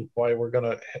hearings and why we're going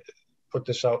to put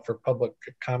this out for public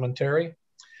commentary.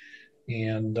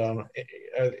 And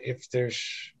if there's,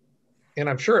 and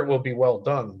I'm sure it will be well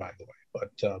done, by the way,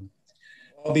 but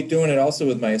I'll be doing it also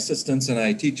with my assistants, and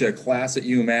I teach a class at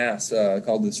UMass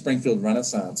called the Springfield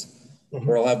Renaissance,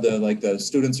 where I'll have the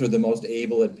students who are the most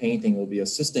able at painting will be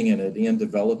assisting in it and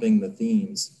developing the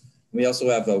themes. We also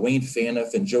have Wayne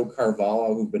Faniff and Joe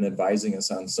Carvalho, who've been advising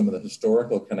us on some of the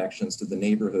historical connections to the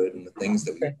neighborhood and the things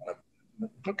that we want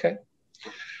to. Okay.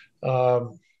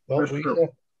 Well,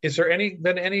 is there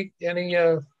been any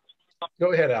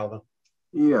go ahead, Alvin.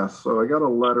 Yeah, so I got a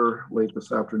letter late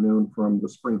this afternoon from the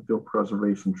Springfield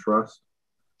Preservation Trust.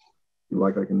 If you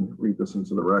like, I can read this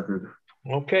into the record.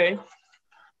 Okay.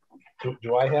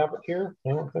 Do I have it here?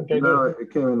 I don't think I do. No,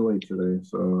 it came in late today.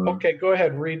 So okay, go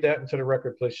ahead and read that into the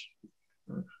record, please.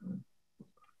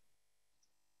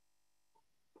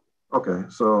 Okay,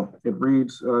 so it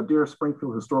reads, Dear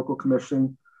Springfield Historical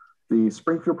Commission, the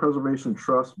Springfield Preservation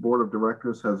Trust Board of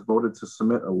Directors has voted to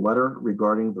submit a letter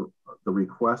regarding the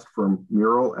request for a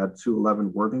mural at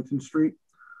 211 Worthington Street.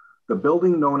 The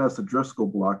building known as the Driscoll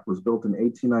Block was built in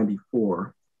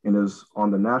 1894 and is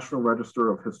on the National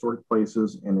Register of Historic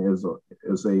Places and is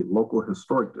a local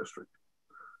historic district.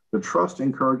 The trust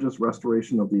encourages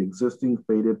restoration of the existing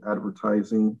faded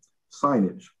advertising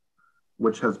signage,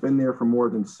 which has been there for more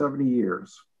than 70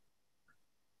 years.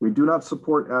 We do not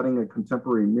support adding a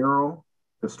contemporary mural.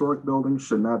 Historic buildings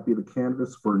should not be the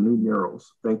canvas for new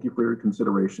murals. Thank you for your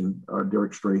consideration,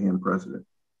 Derek Strahan, President.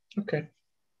 Okay,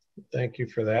 thank you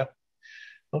for that.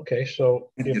 Okay,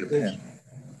 so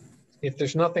if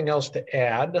there's nothing else to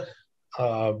add.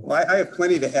 Well, I have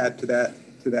plenty to add to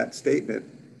that statement.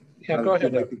 Yeah, go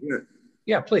ahead.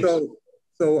 Yeah, please.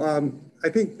 So I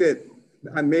think that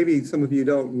maybe some of you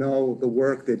don't know the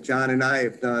work that John and I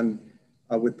have done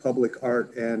with public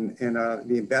art and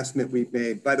the investment we've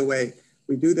made. By the way,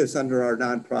 we do this under our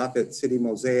nonprofit, City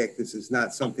Mosaic. This is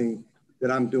not something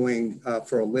that I'm doing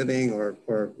for a living or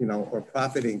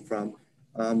profiting from.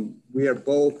 We are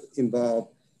both involved.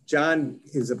 John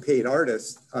is a paid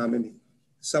artist, and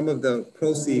some of the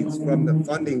proceeds from the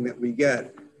funding that we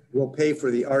get will pay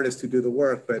for the artists to do the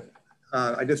work. But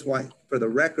I just want, for the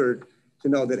record, to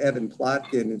know that Evan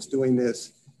Plotkin is doing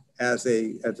this as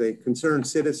a concerned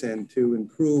citizen to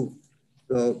improve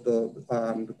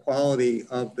the quality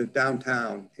of the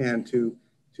downtown and to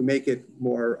make it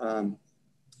more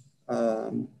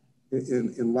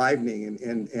enlivening.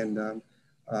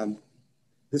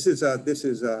 This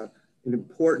is an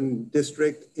important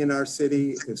district in our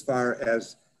city as far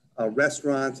as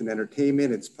restaurants and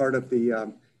entertainment. It's part of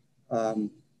the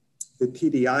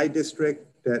TDI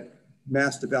district that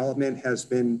Mass Development has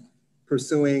been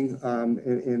pursuing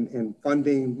and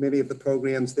funding many of the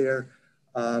programs there.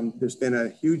 There's been a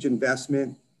huge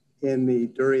investment in the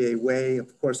Duryea Way,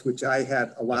 of course, which I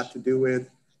had a lot to do with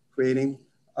creating.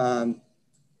 And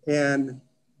to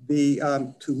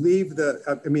leave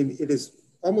I mean, it is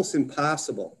almost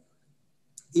impossible,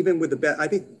 even with the best. I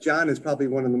think John is probably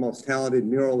one of the most talented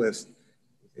muralists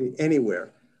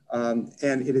anywhere. And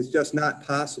it is just not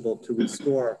possible to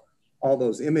restore all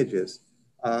those images.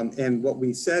 And what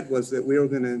we said was that we were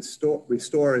going to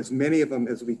restore as many of them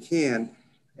as we can,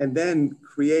 and then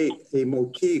create a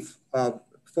motif of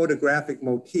photographic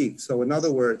motif. So in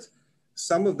other words,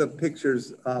 some of the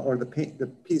pictures or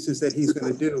the pieces that he's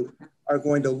going to do are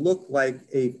going to look like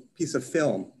a piece of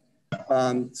film,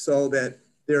 so that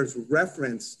there's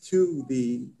reference to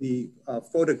the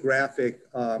photographic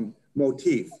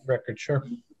motif. Record, sure.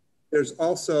 There's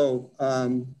also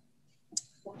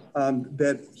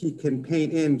that he can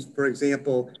paint in, for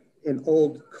example, an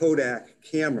old Kodak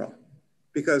camera,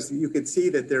 because you could see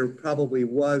that there probably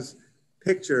was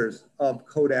pictures of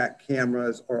Kodak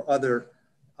cameras or other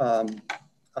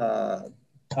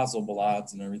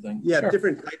Hasselblads and everything. Yeah, Sure.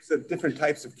 different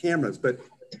types of cameras. But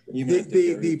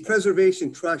the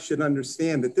Preservation Trust should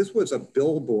understand that this was a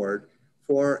billboard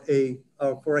for a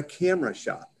camera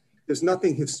shop. There's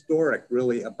nothing historic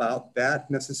really about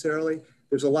that necessarily.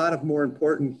 There's a lot of more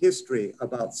important history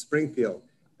about Springfield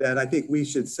that I think we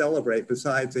should celebrate,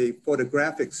 besides a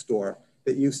photographic store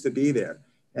that used to be there.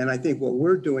 And I think what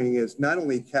we're doing is not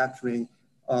only capturing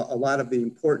a lot of the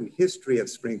important history of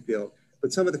Springfield,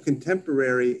 but some of the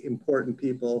contemporary important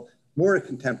people, more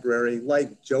contemporary,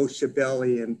 like Joe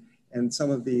Schiavelli and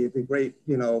some of the great,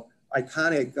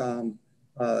 iconic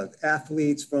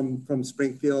athletes from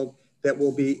Springfield that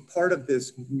will be part of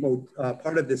this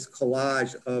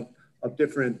collage of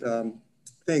different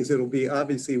things. It'll be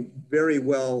obviously very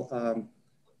well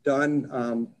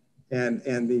done,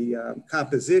 and the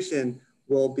composition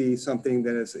will be something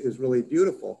that is really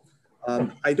beautiful.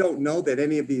 I don't know that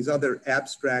any of these other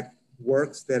abstract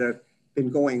works that have been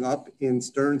going up in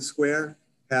Stern Square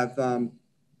have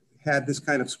had this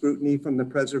kind of scrutiny from the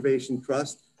Preservation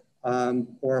Trust,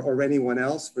 or anyone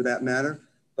else for that matter.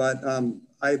 But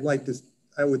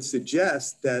I would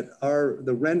suggest that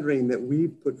the rendering that we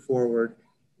put forward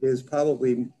is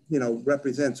probably,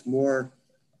 represents more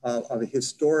of a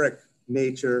historic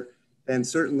nature than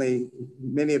certainly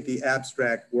many of the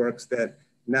abstract works that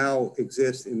now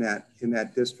exist in that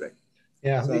district.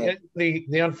 Yeah, So, the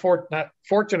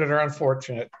fortunate or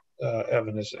unfortunate,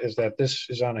 Evan, is that this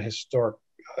is on a historic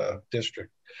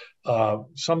district.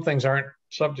 Some things aren't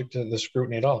subject to the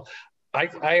scrutiny at all.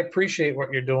 I appreciate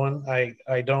what you're doing. I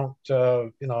don't,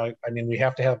 I mean, we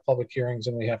have to have public hearings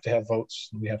and we have to have votes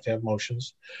and we have to have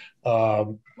motions.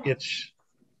 It's,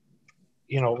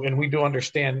 and we do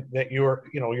understand that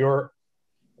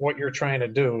what you're trying to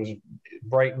do is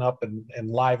brighten up and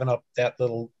liven up that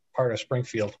little part of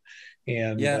Springfield.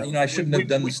 And yeah, I shouldn't have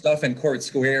done the stuff in Court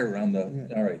Square around the.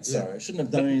 All right, sorry, I shouldn't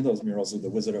have done any of those murals of the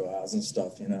Wizard of Oz and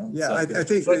stuff. Yeah, so, I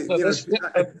think.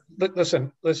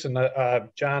 Listen,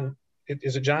 John.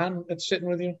 Is it John that's sitting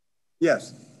with you?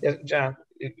 Yes. Yeah, John.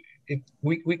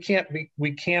 We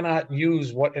cannot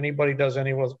use what anybody does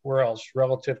anywhere else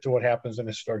relative to what happens in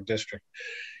a historic district,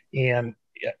 and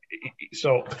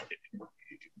so.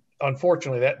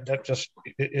 Unfortunately, that just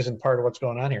isn't part of what's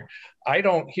going on here. I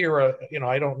don't hear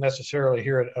I don't necessarily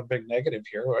hear a big negative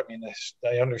here. I mean,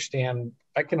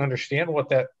 I can understand what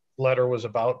that letter was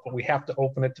about, but we have to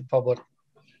open it to public,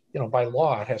 by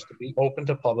law, it has to be open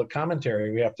to public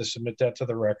commentary. We have to submit that to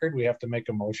the record. We have to make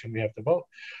a motion. We have to vote,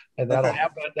 and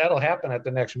that'll happen at the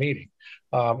next meeting.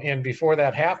 And before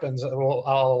that happens,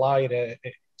 I'll allow you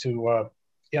to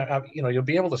you'll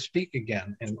be able to speak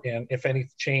again, and if any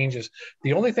changes.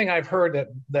 The only thing I've heard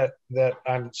that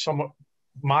I'm somewhat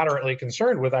moderately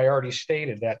concerned with, I already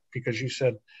stated that, because you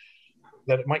said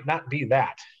that it might not be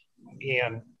that.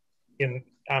 And in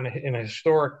a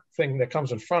historic thing that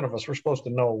comes in front of us, we're supposed to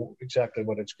know exactly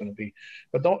what it's going to be.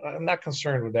 But I'm not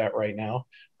concerned with that right now.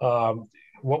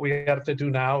 What we have to do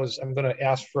now is I'm going to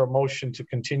ask for a motion to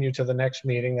continue to the next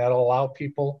meeting. That'll allow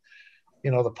people,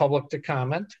 the public, to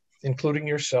comment, including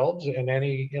yourselves and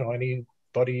anybody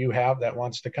you have that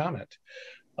wants to comment.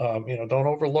 Don't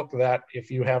overlook that. If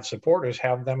you have supporters,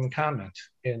 have them comment.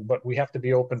 But we have to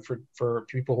be open for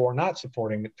people who are not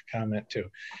supporting it to comment too.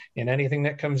 And anything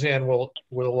that comes in, we'll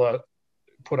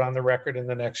put on the record in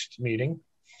the next meeting,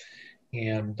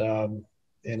 and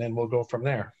then we'll go from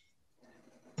there.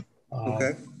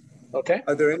 Okay. Okay.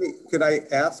 Are there any? Could I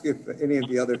ask if any of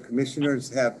the other commissioners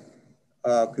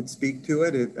could speak to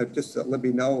it? Just let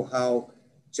me know how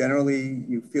generally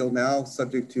you feel now,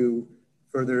 subject to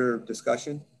further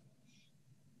discussion.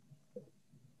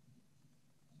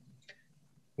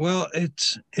 Well,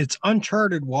 it's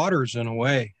uncharted waters in a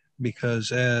way,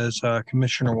 because as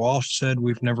Commissioner Walsh said,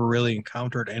 we've never really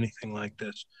encountered anything like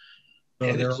this.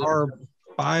 So there are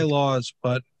bylaws,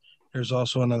 but there's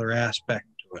also another aspect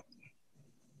to it.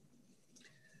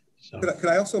 So. Could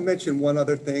I also mention one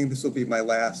other thing? This will be my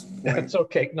last point. That's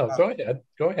okay. No, go ahead.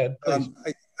 Go ahead, please.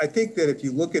 I think that if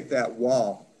you look at that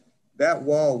wall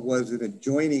was an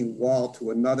adjoining wall to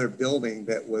another building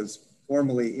that was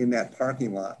formerly in that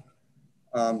parking lot.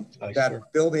 That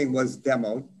building was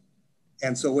demoed.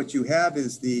 And so what you have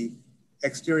is the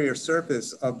exterior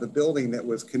surface of the building that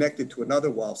was connected to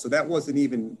another wall. So that wasn't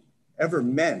even ever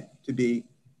meant to be,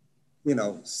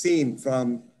 seen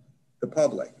from the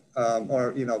public,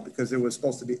 because there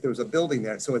was a building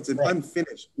there. So it's an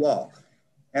unfinished wall.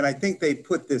 And I think they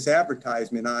put this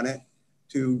advertisement on it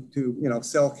to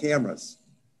sell cameras.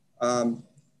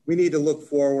 We need to look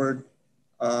forward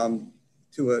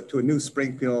to a new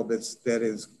Springfield that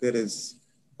is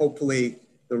hopefully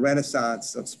the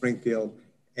renaissance of Springfield,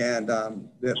 and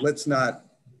that let's not,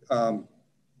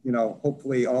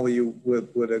 hopefully all of you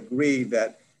would agree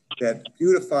that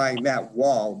beautifying that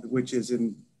wall, which is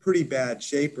in pretty bad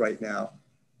shape right now,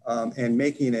 and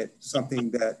making it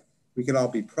something that we can all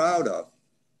be proud of,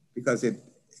 because it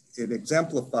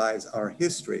exemplifies our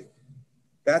history.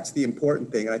 That's the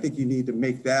important thing. And I think you need to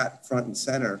make that front and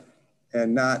center,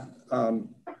 and not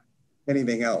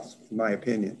anything else, in my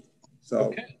opinion. So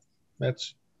okay.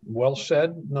 That's well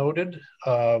said, noted.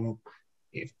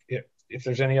 If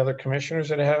there's any other commissioners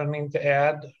that have anything to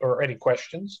add or any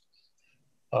questions,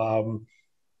 I'd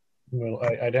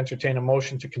entertain a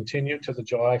motion to continue to the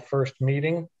July 1st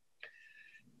meeting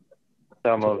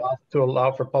to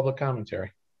allow for public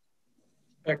commentary.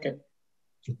 Second.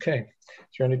 Okay. Is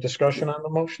there any discussion on the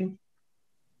motion?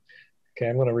 Okay,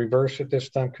 I'm going to reverse it this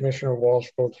time. Commissioner Walsh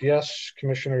votes yes.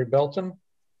 Commissioner Belton?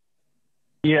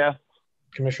 Yes.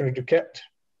 Commissioner Duquette?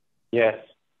 Yes.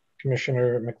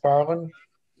 Commissioner McFarland?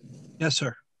 Yes,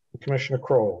 sir. Commissioner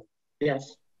Crowell?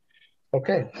 Yes.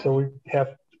 Okay, so we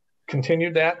have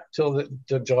continued that till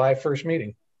the July 1st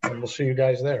meeting, and we'll see you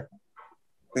guys there.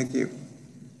 Thank you.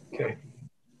 Okay.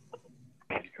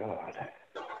 God.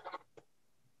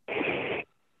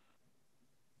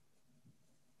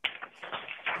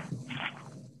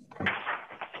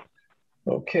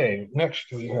 Okay,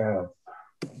 next we have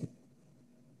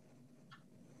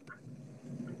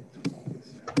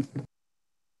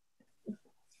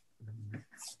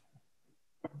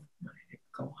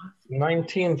Go on.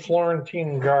 19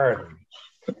 Florentine Gardens.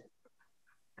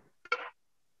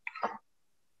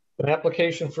 An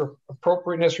application for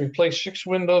appropriateness to replace 6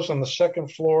 windows on the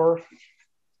 2nd floor.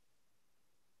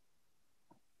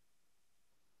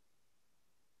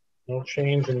 No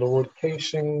change in the wood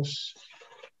casings.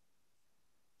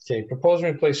 Okay, proposing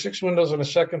to replace 6 windows on the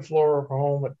 2nd floor of a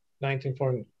home at 19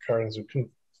 Florentine Gardens.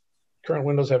 Current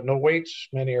windows have no weights.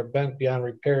 Many are bent beyond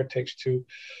repair. It takes 2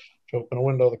 to open a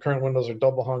window. The current windows are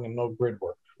double hung and no grid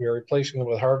work. We are replacing them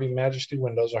with Harvey Majesty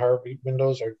windows. The Harvey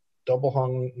windows are double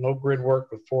hung, no grid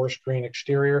work with 4-screen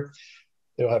exterior.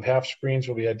 They'll have half screens,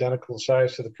 will be identical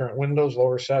size to the current windows.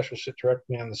 Lower sash will sit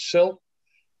directly on the sill.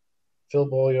 Phil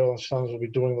Bolio and Sons will be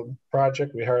doing the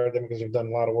project. We hired them because they've done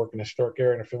a lot of work in the historic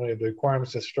area and are familiar with the requirements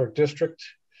of the historic district.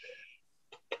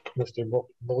 Mr.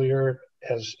 Bollier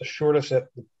has assured us that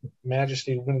the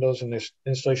Majesty windows in this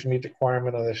installation meet the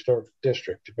requirement of the historic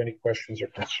district. If any questions or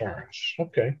concerns.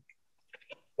 Okay.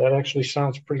 That actually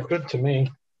sounds pretty good to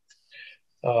me.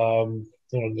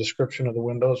 The description of the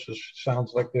windows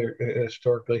sounds like they're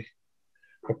historically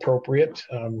appropriate.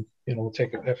 We'll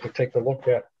have to take a look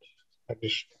at. I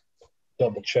just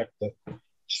double check the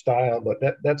style, but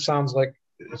that sounds like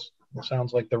It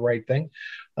sounds like the right thing.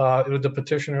 Would the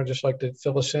petitioner just like to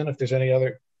fill us in if there's any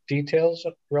other details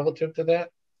relative to that?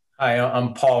 Hi,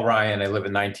 I'm Paul Ryan. I live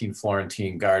in 19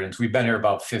 Florentine Gardens. We've been here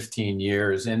about 15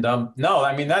 years. And no,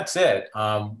 I mean, that's it.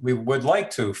 We would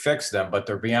like to fix them, but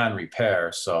they're beyond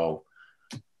repair. So,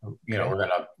 you know,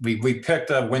 we picked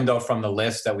a window from the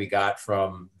list that we got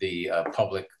from the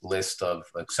public list of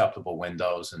acceptable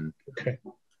windows and,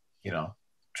 you know,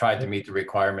 tried to meet the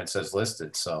requirements as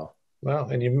listed. So. Well,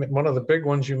 and one of the big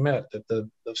ones you met, that the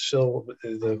sill,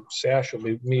 the sash will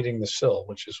be meeting the sill,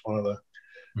 which is one of the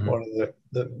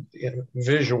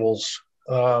visuals.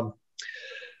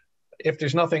 If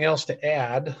there's nothing else to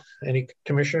add, any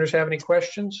commissioners have any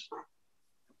questions?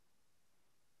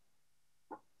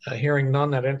 Hearing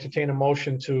none, I'd entertain a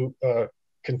motion to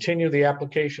continue the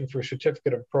application for a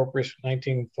certificate of appropriateness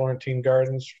 19 Florentine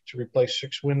Gardens to replace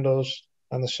 6 windows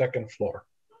on the 2nd floor.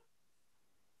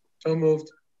 So moved.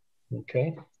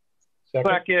 Okay.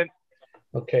 Second.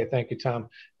 Okay, thank you, Tom.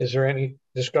 Is there any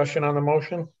discussion on the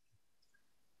motion?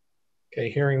 Okay,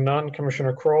 hearing none.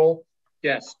 Commissioner Kroll?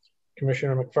 Yes.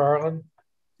 Commissioner McFarland?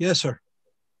 Yes, sir.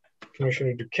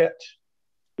 Commissioner Duquette?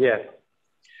 Yes.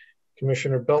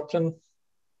 Commissioner Belton?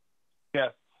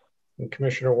 Yes. And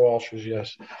Commissioner Walsh is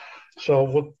yes. So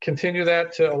we'll continue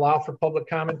that to allow for public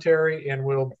commentary, and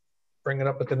we'll bring it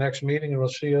up at the next meeting, and we'll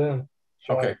see you then.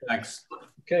 So okay, thanks.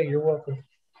 Okay, you're welcome.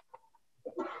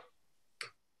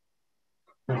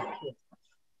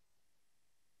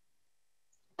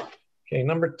 Okay,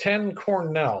 number 10,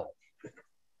 Cornell.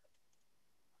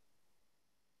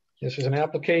 This is an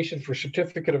application for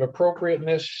certificate of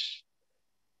appropriateness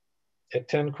at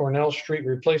 10 Cornell Street,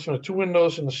 replacement of 2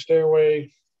 windows in the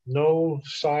stairway, no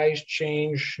size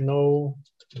change, no,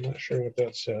 I'm not sure what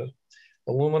that says.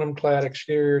 Aluminum clad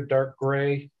exterior, dark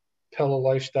gray, Pella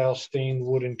lifestyle stained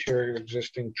wood interior,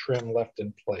 existing trim left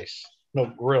in place. No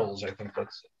grills, I think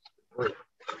that's it.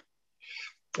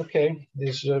 Okay,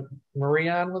 is Marie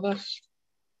on with us?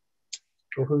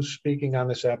 Or who's speaking on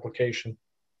this application?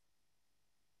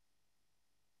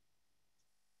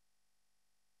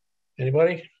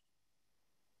 Anybody?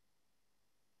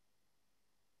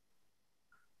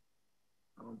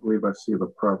 I don't believe I see the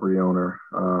property owner.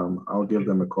 I'll give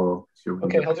them a call.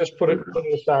 Okay, I'll just put it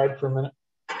aside for a minute.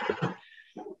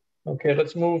 Okay,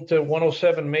 let's move to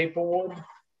 107 Maplewood.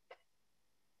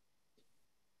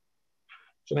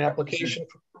 It's an application.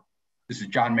 This is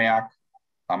John Mack.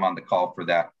 I'm on the call for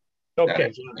that.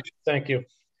 Okay, thank you.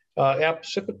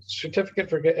 Certificate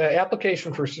for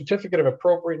application for certificate of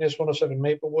appropriateness, 107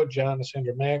 Maplewood, John and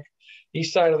Sandra Mack.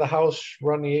 East side of the house,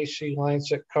 run the AC line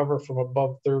set cover from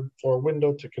above 3rd floor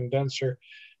window to condenser,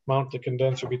 mount the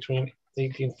condenser between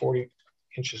 18 and 40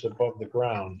 inches above the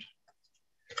ground.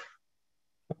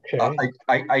 Okay.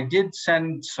 I did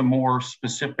send some more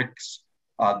specifics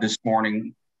this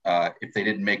morning. If they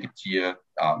didn't make it to you,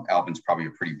 Alvin's probably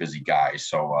a pretty busy guy.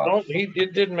 So no, he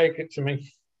did make it to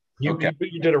me. You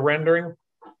did a rendering?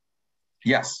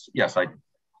 Yes, I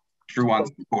drew on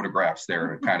some photographs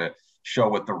there to kind of show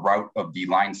what the route of the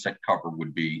line set cover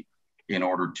would be in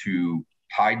order to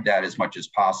hide that as much as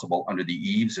possible under the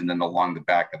eaves and then along the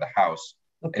back of the house.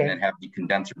 Okay. And then have the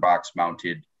condenser box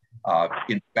mounted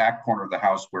in the back corner of the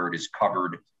house where it is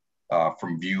covered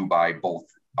from view by both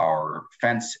our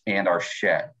fence and our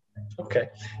shed. Okay.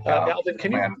 Alvin,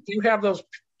 do you have those?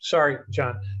 Sorry,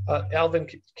 John. Alvin,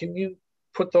 can you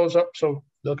put those up so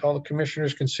all the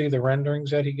commissioners can see the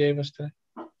renderings that he gave us today?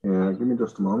 Yeah, give me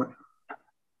just a moment.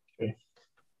 Okay.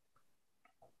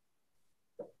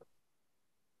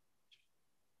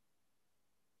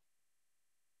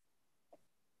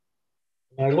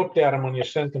 I looked at them when you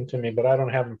sent them to me, but I don't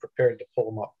have them prepared to pull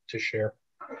them up to share.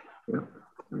 Yeah,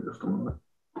 give me just a moment.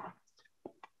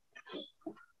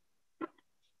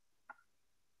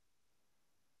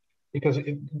 Because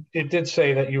it did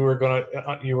say that you were gonna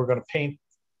paint.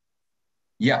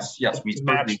 Yes, we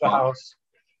match the house.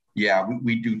 Yeah,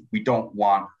 we don't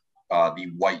want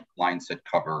the white line set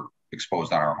cover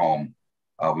exposed on our home.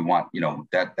 We want,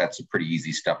 that's a pretty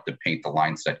easy step to paint the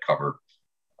line set cover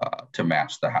to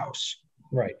match the house.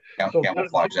 Right.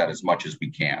 Camouflage that as much as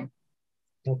we can.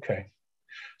 Okay.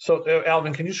 So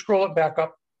Alvin, can you scroll it back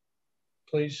up,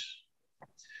 please?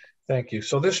 Thank you.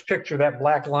 So this picture, that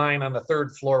black line on the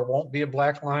 3rd floor won't be a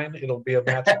black line. It'll be a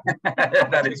match.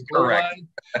 That is correct.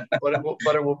 Line,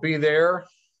 but it will be there.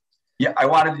 Yeah, I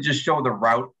wanted to just show the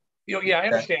route. Yeah, I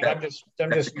understand. I'm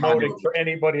just noting for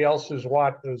anybody else who's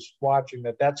watching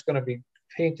that that's going to be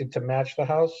painted to match the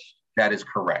house. That is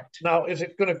correct. Now, is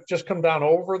it going to just come down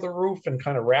over the roof and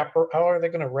kind of wrap? How are they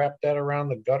going to wrap that around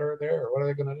the gutter there, or what are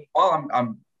they going to do? Well,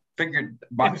 I'm figured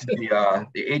the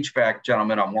HVAC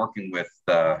gentleman I'm working with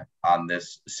on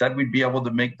this said we'd be able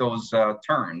to make those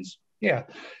turns. Yeah,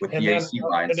 with and the then, AC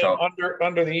line. And so then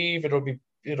under the eave, it'll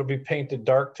be painted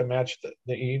dark to match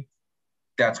the eave.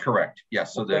 That's correct.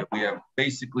 Yes. So that we have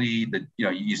basically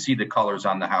you see the colors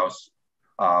on the house.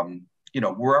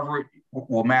 Wherever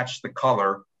we'll match the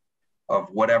color of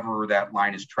whatever that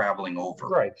line is traveling over.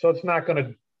 Right. So it's not going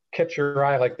to catch your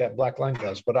eye like that black line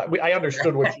does. But I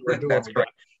understood what you were doing. That's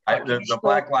correct. The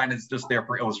black line is just there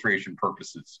for illustration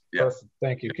purposes. Yes. Perfect.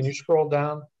 Thank you. Can you scroll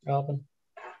down, Alvin?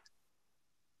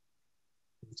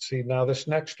 Let's see. Now this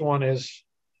next one is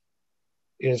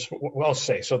well,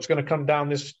 say so. It's going to come down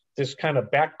this kind of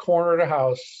back corner of the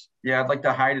house. Yeah, I'd like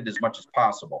to hide it as much as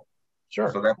possible.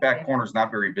 Sure. So that back corner is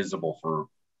not very visible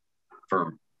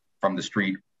from the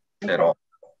street at all.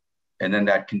 And then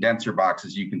that condenser box,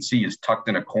 as you can see, is tucked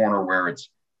in a corner where it's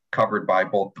covered by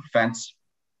both the fence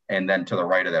and then to the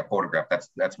right of that photograph,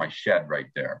 that's my shed right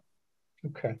there.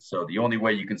 Okay. So the only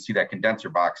way you can see that condenser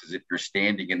box is if you're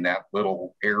standing in that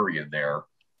little area there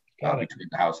between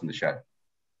the house and the shed.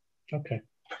 Okay.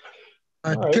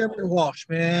 Right. Chairman Walsh,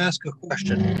 may I ask a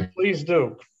question? Please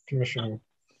do, Commissioner.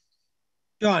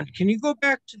 John, can you go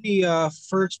back to the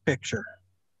first picture,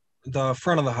 the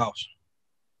front of the house,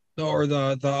 or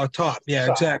the top? Yeah,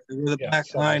 exactly, where the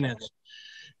back line is.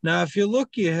 Now, if you look,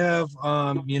 you have,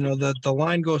 the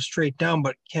line goes straight down,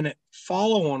 but can it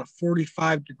follow on a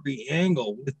 45-degree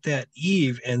angle with that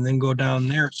eave and then go down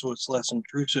there so it's less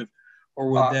intrusive?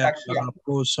 Or would that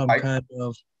pose some kind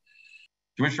of...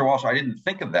 Commissioner Walsh, I didn't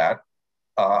think of that.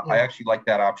 I actually like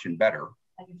that option better.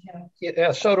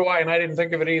 Yeah, so do I, and I didn't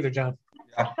think of it either, John.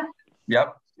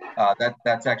 Yep.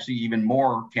 That's actually even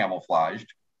more camouflaged.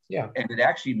 Yeah. And it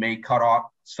actually may cut off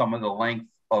some of the length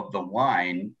of the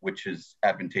line, which is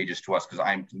advantageous to us because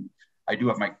I do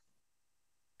have my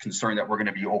concern that we're going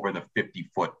to be over the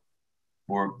 50-foot.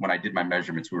 When I did my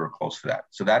measurements, we were close to that.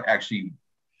 So that actually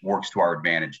works to our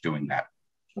advantage doing that.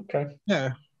 Okay.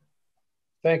 Yeah.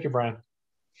 Thank you, Brian.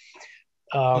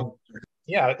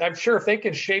 Yeah, I'm sure if they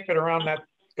can shape it around that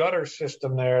gutter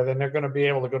system there, then they're going to be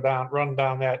able to run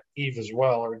down that eave as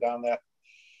well, or down that.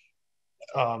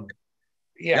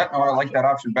 Yeah, I like that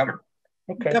option better.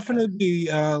 Okay. Definitely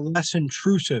be less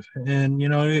intrusive, and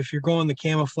if you're going the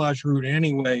camouflage route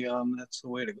anyway, that's the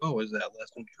way to go. Is that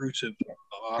less intrusive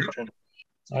option?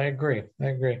 I agree.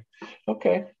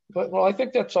 Okay, well, I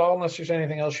think that's all. Unless there's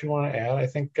anything else you want to add, I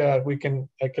think I can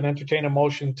entertain a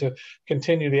motion to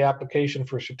continue the application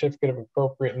for certificate of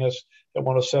appropriateness at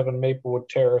 107 Maplewood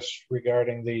Terrace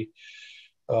regarding the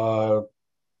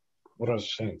what I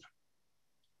was saying.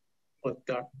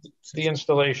 The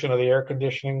installation of the air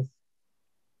conditioning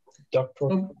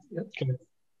ductwork.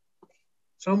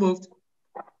 So moved.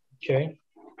 Okay.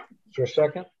 Is there a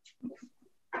second?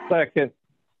 Second.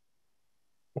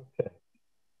 Okay.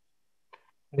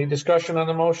 Any discussion on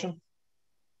the motion?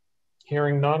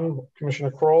 Hearing none.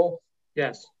 Commissioner Kroll?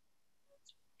 Yes.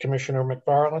 Commissioner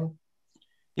McFarland?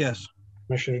 Yes.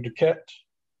 Commissioner Duquette?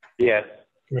 Yes.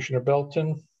 Commissioner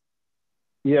Belton?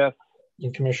 Yes.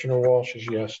 And Commissioner Walsh is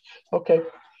yes. Okay.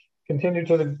 Continue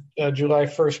to the July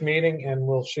 1st meeting, and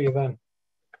we'll see you then.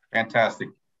 Fantastic.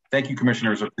 Thank you,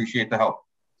 commissioners. Appreciate the help.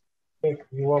 Okay,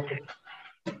 you're welcome.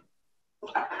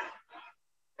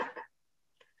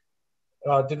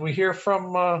 Did we hear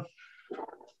from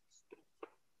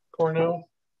Cornell?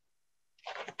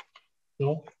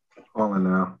 No? Calling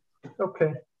now.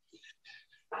 Okay.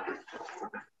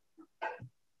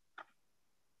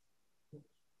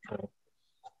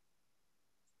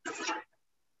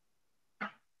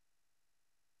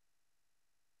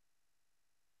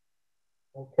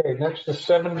 Okay, next is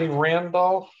 70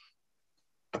 Randolph.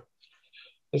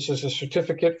 This is a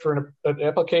certificate for an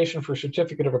application for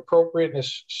certificate of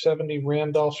appropriateness, 70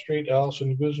 Randolph Street,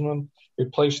 Allison Guzman,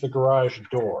 replace the garage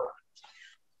door.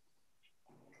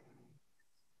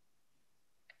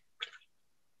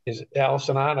 Is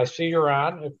Allison on? I see you're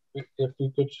on. If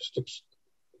you could just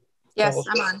yes,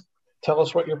 I'm on. Tell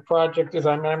us what your project is.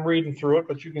 I'm reading through it,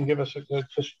 but you can give us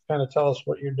just kind of tell us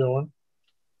what you're doing.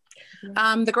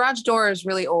 The garage door is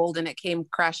really old and it came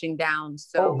crashing down,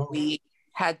 so we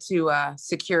had to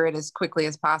secure it as quickly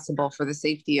as possible for the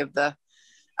safety of the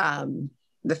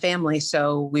family.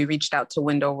 So we reached out to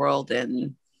Window World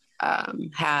and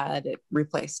had it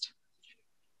replaced.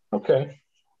 Okay.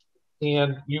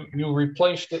 And you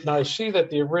replaced it. Now I see that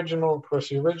the original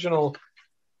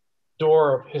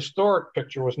door historic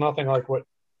picture was nothing like what,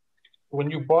 when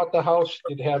you bought the house,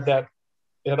 it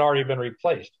had already been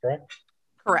replaced, correct?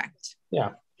 Correct.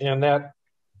 Yeah. And that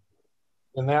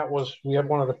was, we have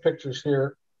one of the pictures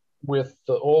here with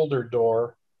the older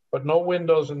door. but no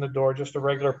windows in the door, just a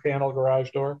regular panel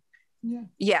garage door? Yeah.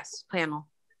 Yes, panel.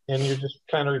 And you just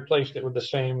kind of replaced it with the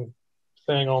same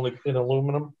thing, only in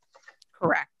aluminum?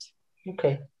 Correct.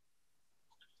 Okay.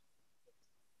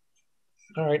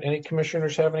 All right, any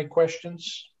commissioners have any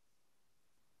questions?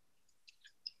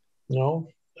 No?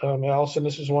 Allison,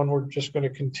 this is one we're just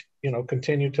going to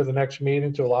continue to the next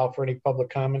meeting to allow for any public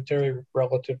commentary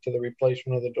relative to the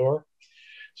replacement of the door.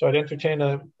 So I'd entertain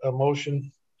a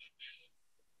motion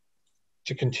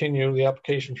to continue the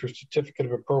application for certificate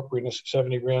of appropriateness at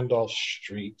 70 Randolph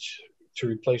Street to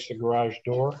replace the garage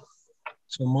door.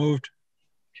 So moved.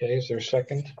 Okay, is there a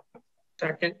second?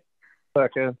 Second.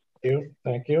 Second.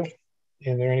 Thank you.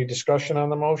 Is there any discussion on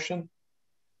the motion?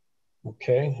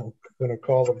 Okay, I'm going to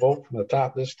call the vote from the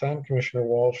top this time. Commissioner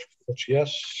Walsh votes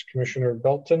yes. Commissioner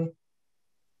Belton?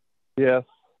 Yes.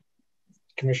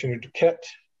 Commissioner Duquette?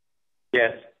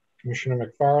 Yes.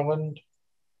 Commissioner McFarland?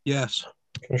 Yes.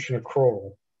 Commissioner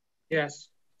Crowell? Yes.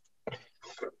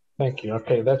 Thank you.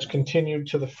 Okay, that's continued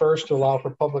to the first to allow for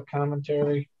public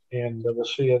commentary, and we'll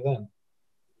see you then.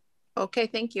 Okay,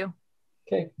 thank you.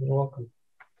 Okay, you're welcome.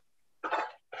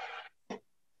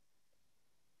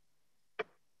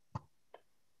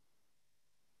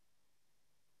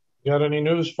 You got any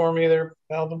news for me there,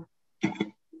 Alvin?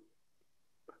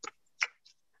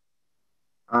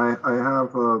 I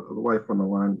have the wife on the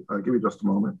line. Give me just a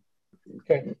moment.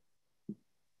 Okay.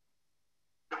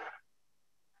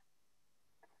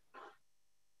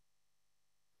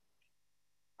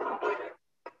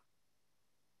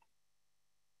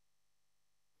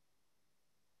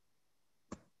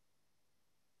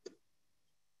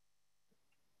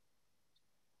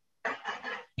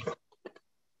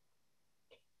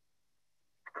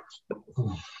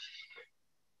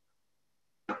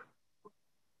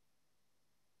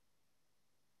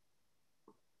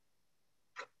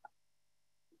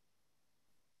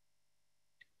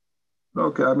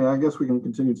 Okay, I mean, I guess we can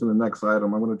continue to the next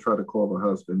item. I'm going to try to call the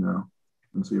husband now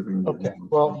and see if we can get Okay,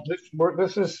 well,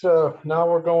 this is, now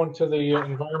we're going to the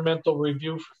environmental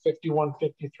review for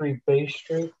 5153 Bay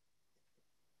Street.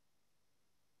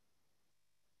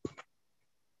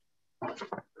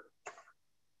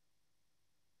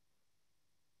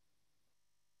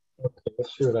 Okay,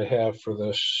 let's see what I have for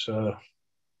this.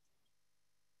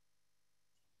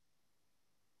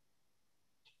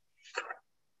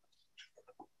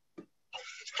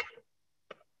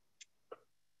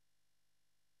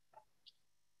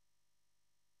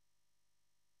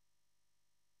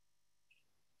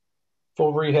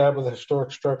 Full rehab of the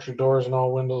historic structure, doors and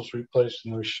all windows replaced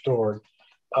and restored.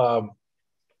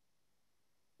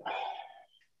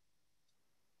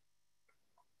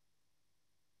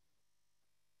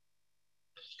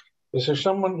 Is there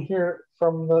someone here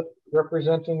from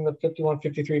representing the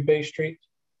 5153 Bay Street?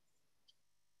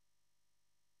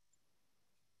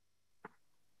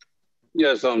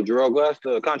 Yes, Gerald Glass,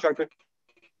 the contractor.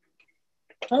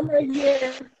 I'm right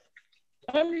here.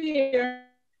 I'm here.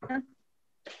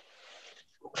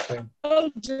 Okay.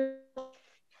 Oh,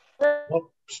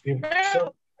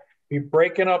 you're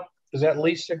breaking up. Is that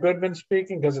Lisa Goodman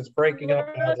speaking? Because it's breaking up.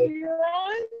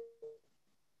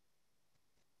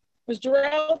 Was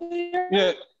Gerald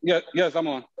here? Yes, I'm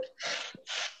on.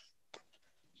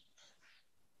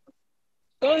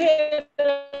 Go ahead.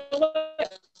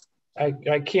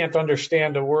 I can't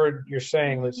understand a word you're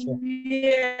saying, Lisa.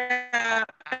 Yeah,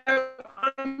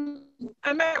 I'm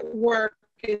at work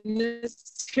in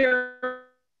this terrible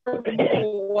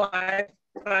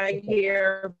Wi-Fi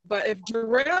here, but if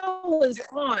Jarrell is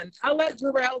on, I'll let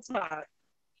Jarrell talk.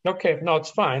 Okay, no, it's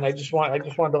fine. I just wanted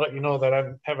to let you know that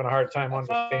I'm having a hard time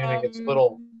understanding. It's a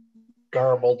little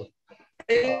garbled.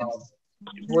 Did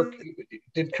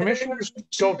commissioners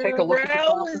go take a look at the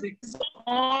property? Is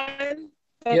on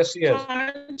the yes, he is.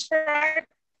 Contractor.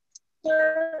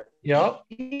 Yeah.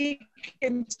 He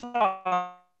can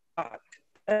talk.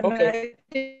 And okay.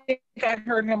 I think I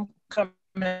heard him come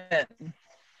in.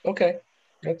 Okay,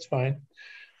 that's fine.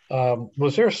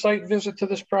 Was there a site visit to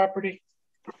this property?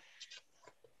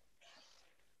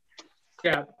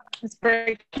 Yeah. It's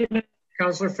breaking.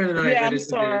 Councilor Finn and I. Yeah, I'm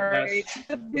sorry.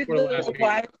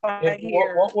 Wi-Fi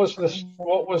here. What was this?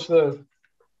 What was the?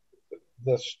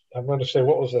 I'm going to say,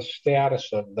 what was the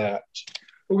status of that?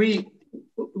 We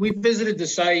visited the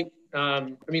site.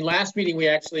 I mean, last meeting we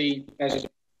actually, as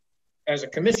a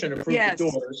commission, approved the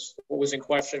doors. What was in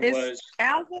question was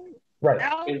Alvin. Right.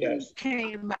 Alvin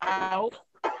came out.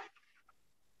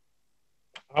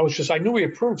 I knew we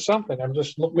approved something. I'm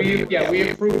just looking. We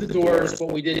approved the doors.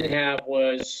 What we didn't have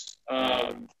was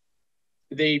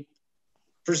they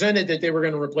presented that they were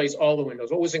going to replace all the windows.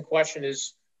 What was in question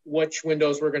is which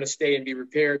windows were going to stay and be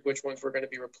repaired, which ones were going to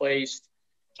be replaced.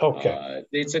 Okay.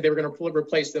 They said they were going to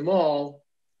replace them all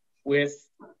with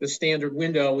the standard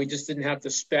window. We just didn't have the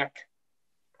spec.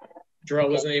 Jarrell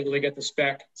wasn't able to get the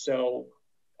spec, so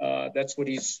that's what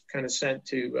he's kind of sent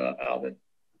to Alvin.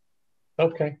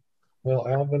 Okay. Well,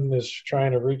 Alvin is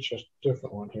trying to reach a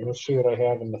different one here. Let's see what I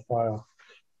have in the file.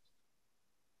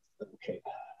 Okay.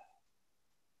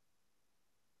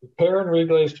 Repair and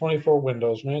reglaze 24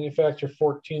 windows. Manufacture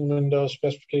 14 windows.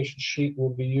 Specification sheet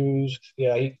will be used.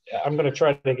 Yeah, I'm going to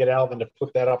try to get Alvin to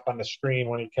put that up on the screen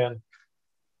when he can.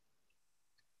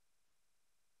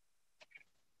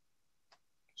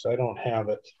 So I don't have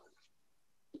it.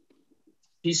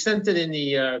 He sent it in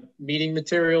the meeting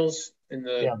materials in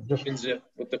the zip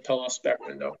with the Pella spec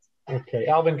window. Okay,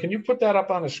 Alvin, can you put that up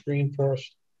on the screen for us?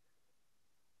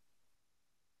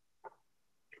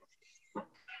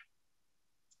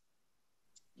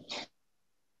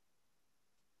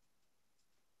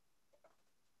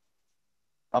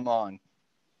 I'm on.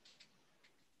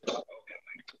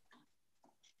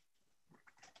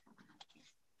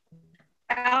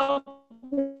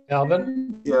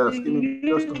 Alvin? Yes, give me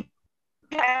just a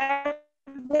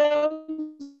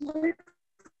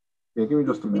give me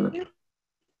just a minute.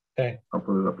 Okay. I'll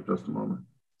put it up in just a moment.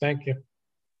 Thank you.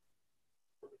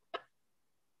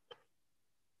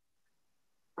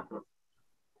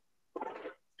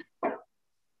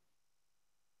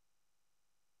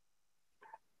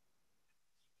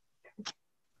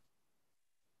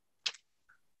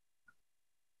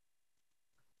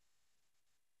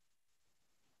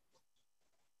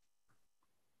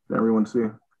 Can everyone see?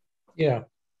 Yeah.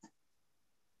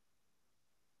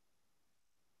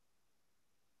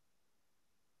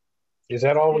 Is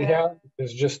that all we have?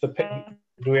 Is just the picture?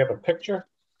 Do we have a picture?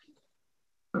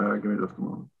 Give me just a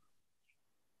moment.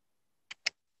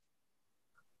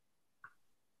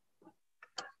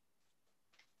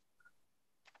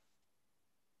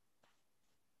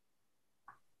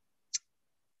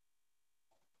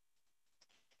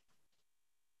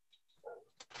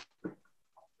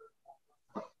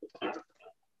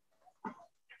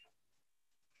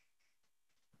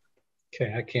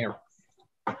 Okay, I can't.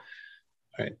 All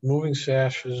right, moving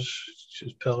sashes,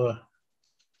 just Pella.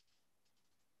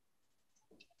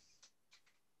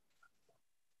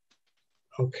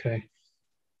 Okay.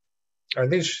 Are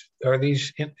these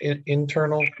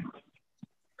internal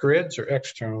grids or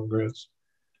external grids?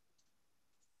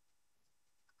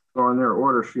 So on their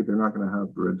order sheet, they're not going to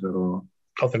have grids at all.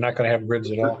 Oh, they're not going to have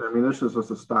grids at all. I mean, this is just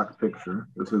a stock picture.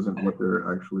 This isn't what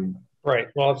they're actually. Right.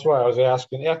 Well, that's why I was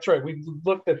asking. That's right. We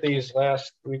looked at these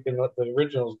last week, and the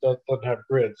originals doesn't have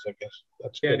grids. I guess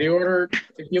that's yeah. good. The order.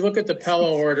 If you look at the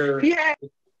Pella order,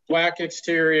 black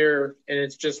exterior, and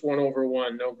it's just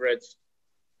 1/1, no grids.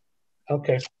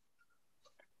 Okay.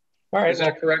 All right. Is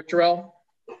that correct, Jarrell?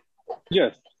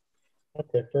 Yes.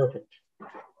 Okay. Perfect.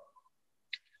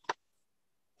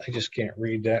 I just can't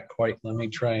read that quite. Let me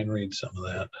try and read some of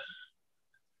that.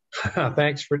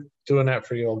 Thanks for doing that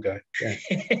for the old guy. Yeah.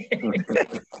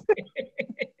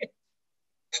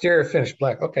 Exterior finish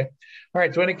black. Okay. All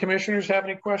right. Do any commissioners have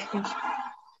any questions?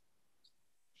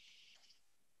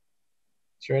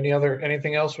 Is there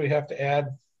anything else we have to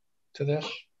add to this?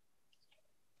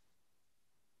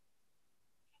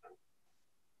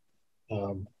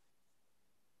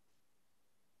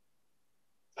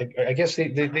 I guess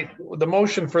the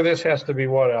motion for this has to be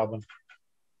what, Alvin?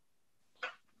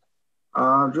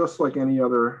 Just like any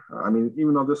other, I mean,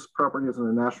 even though this property is in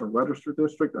a National Register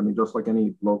district, I mean, just like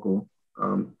any local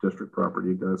district property,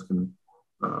 you guys can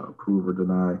approve or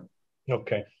deny.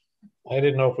 Okay. I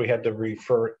didn't know if we had to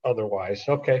refer it otherwise.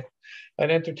 Okay. I'd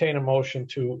entertain a motion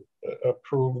to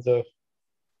approve the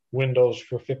windows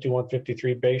for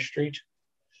 5153 Bay Street.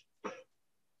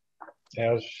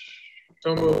 As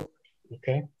so moved.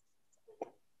 Okay.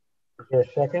 Is there a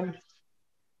second?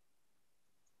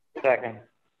 Second.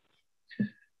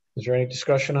 Is there any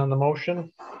discussion on the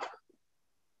motion?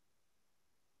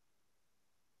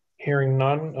 Hearing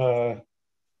none.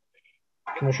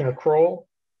 Commissioner Kroll?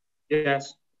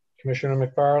 Yes. Commissioner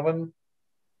McFarland?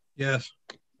 Yes.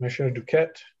 Commissioner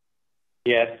Duquette?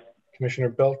 Yes. Commissioner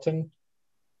Belton?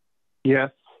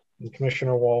 Yes. And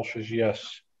Commissioner Walsh is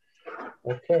yes.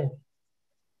 Okay.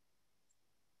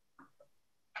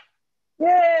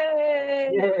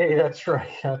 Yay! Yay, that's right.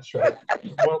 That's right.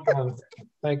 Well done.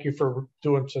 Thank you for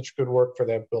doing such good work for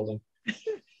that building.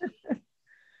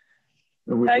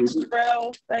 Thanks,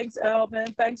 Jarrell. Thanks,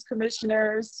 Alvin. Thanks,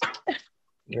 commissioners.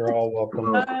 You're all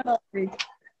welcome.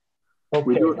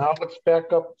 Okay, now let's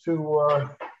back up to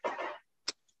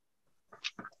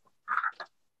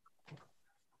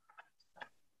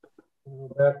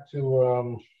Back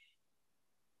to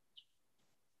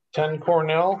 10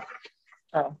 Cornell.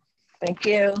 Oh, thank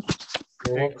you.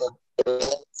 You're welcome.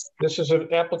 This is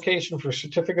an application for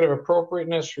certificate of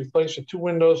appropriateness. Replace the 2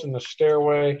 windows in the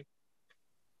stairway.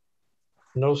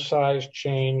 No size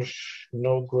change,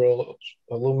 no grill,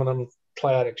 aluminum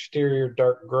clad exterior,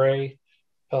 dark gray,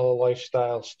 Pella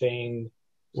Lifestyle stained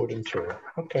wood interior.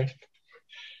 Okay.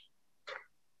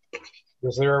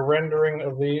 Is there a rendering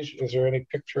of these? Is there any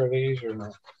picture of these or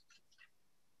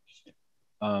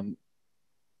no?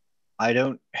 I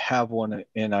don't have one,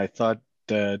 and I thought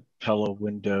that Pella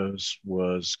Windows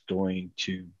was going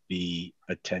to be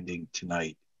attending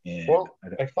tonight. And well,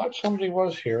 I thought somebody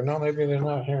was here. No, maybe they're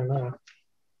not here now.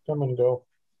 Come and go.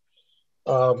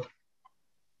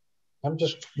 I'm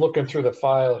just looking through the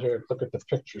file here, look at the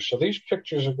pictures. So these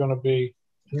pictures are going to be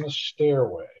in the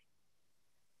stairway.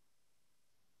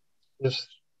 This,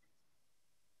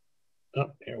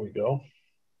 oh, here we go.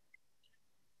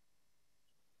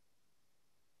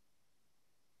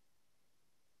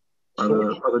 Are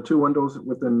the 2 windows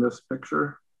within this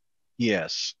picture?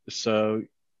 Yes. So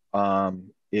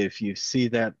if you see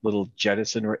that little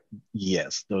jettison,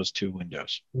 yes, those 2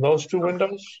 windows. Those 2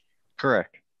 windows?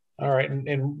 Correct. All right.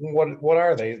 And what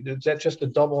are they? Is that just a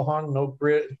double hung, no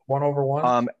grid,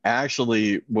 1/1?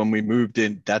 Actually, when we moved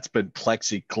in, that's been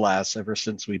plexiglass ever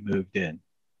since we moved in.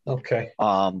 Okay.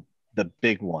 The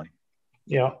big one.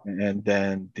 Yeah. And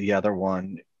then the other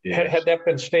one is, had that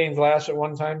been stained glass at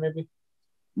one time, maybe?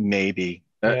 Maybe.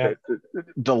 Yeah.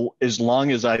 As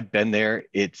long as I've been there,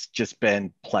 it's just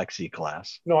been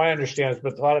plexiglass. No, I understand,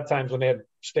 but a lot of times when they had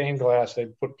stained glass, they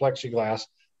put plexiglass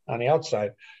on the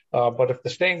outside. But if the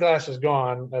stained glass is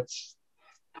gone, that's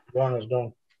gone is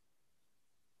done.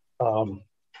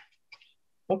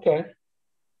 Okay.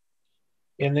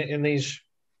 In these,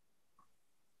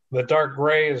 the dark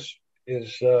gray is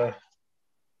because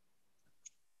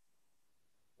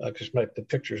the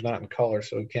picture's not in color,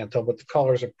 so we can't tell, but the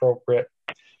color is appropriate.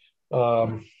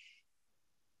 We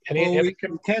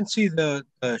can see the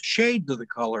shades of the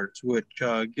colors, which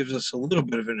gives us a little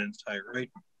bit of an insight,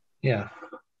 right? Yeah.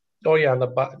 Oh yeah,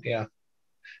 yeah.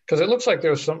 Because it looks like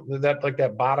there's some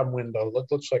that bottom window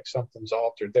looks like something's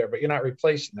altered there, but you're not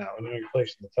replacing that one. You're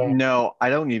replacing the top. No, I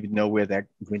don't even know where that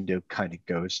window kind of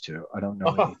goes to. I don't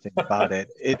know anything about it.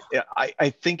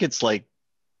 I think it's like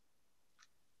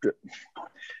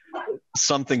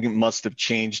something must have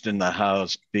changed in the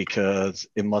house because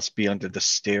it must be under the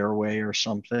stairway or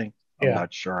something. I'm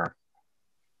not sure.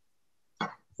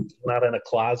 Not in a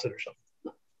closet or something.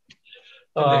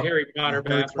 The Harry Potter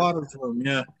bathroom.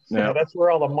 Yeah, that's where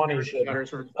all the money's in.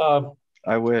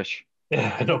 I wish.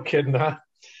 Yeah, no kidding, huh?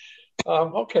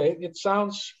 Okay, it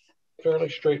sounds fairly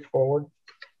straightforward.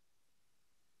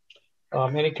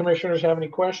 Any commissioners have any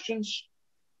questions?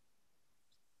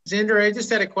 Xander, I just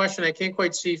had a question. I can't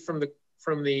quite see from the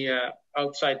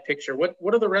outside picture. What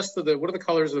are the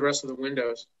colors of the rest of the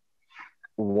windows?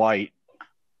 White.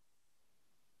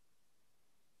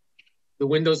 The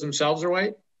windows themselves are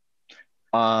white?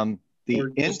 The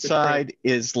inside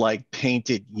is like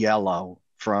painted yellow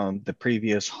from the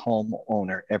previous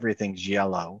homeowner. Everything's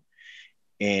yellow.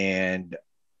 And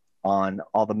on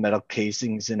all the metal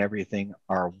casings and everything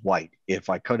are white. If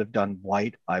I could have done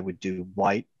white, I would do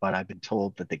white, but I've been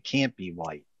told that they can't be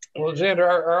white. Well,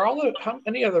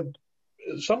 Xander,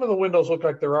 some of the windows look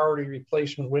like they're already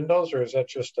replacement windows, or is that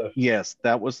just a... Yes,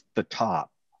 that was the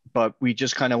top, but we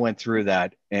just kind of went through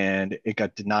that and it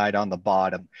got denied on the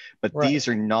bottom. But these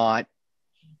are not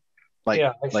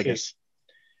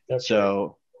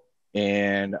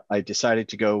and I decided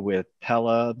to go with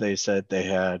Pella. They said they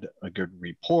had a good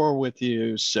rapport with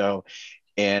you. So,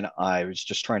 and I was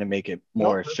just trying to make it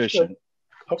more efficient.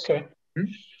 Good. Okay. All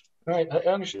right. I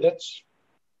understand.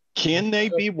 Can they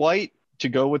be white to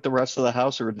go with the rest of the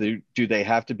house, or do they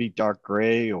have to be dark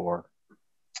gray or?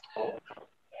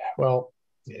 Well,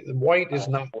 white is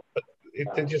not,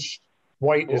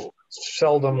 white is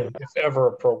seldom, if ever,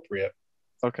 appropriate.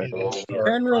 Okay.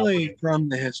 Generally, from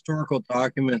the historical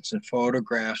documents and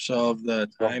photographs of the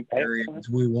time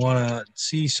periods, we want to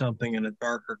see something in a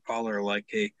darker color, like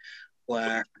a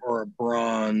black or a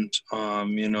bronze,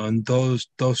 and those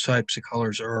types of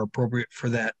colors are appropriate for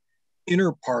that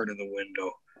inner part of the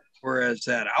window. Whereas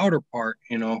that outer part,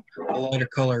 a lighter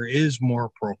color is more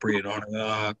appropriate on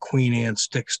a Queen Anne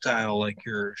stick style like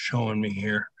you're showing me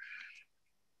here.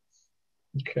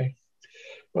 Okay.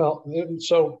 Well,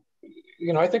 so...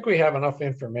 I think we have enough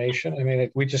information. I mean,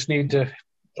 we just need to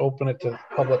open it to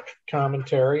public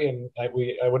commentary, and I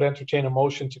would entertain a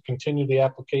motion to continue the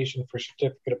application for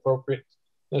certificate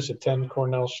appropriateness at 10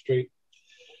 Cornell Street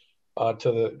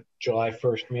to the July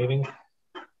 1st meeting?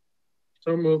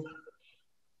 So moved. Is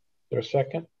there a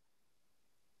second?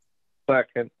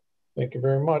 Second. Thank you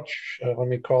very much. Let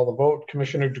me call the vote.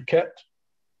 Commissioner Duquette?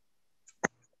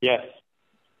 Yes.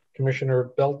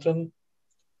 Commissioner Belton?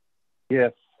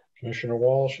 Yes. Commissioner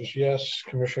Walsh is yes.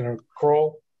 Commissioner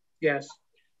Kroll? Yes.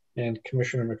 And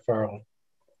Commissioner McFarland?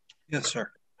 Yes, sir.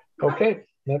 Okay,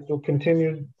 that will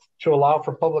continue to allow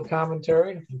for public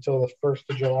commentary until the 1st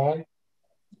of July.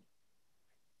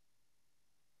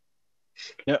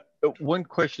 Yeah. One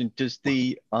question: does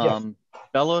the Yes.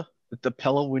 the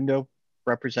Pella window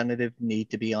representative need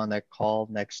to be on that call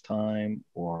next time,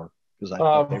 or because I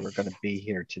thought they were going to be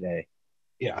here today?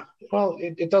 Yeah. Well,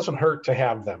 it doesn't hurt to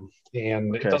have them,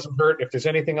 and Okay. it doesn't hurt if there's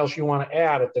anything else you want to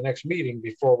add at the next meeting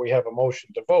before we have a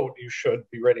motion to vote. You should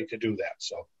be ready to do that.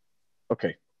 So.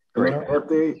 Okay. Great.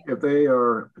 If they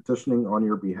are petitioning on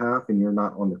your behalf and you're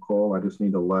not on the call, I just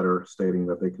need a letter stating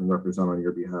that they can represent on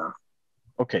your behalf.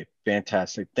 Okay,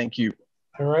 fantastic. Thank you.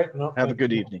 All right. No, have a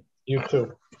good evening. You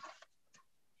too.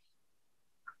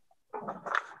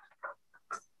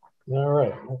 All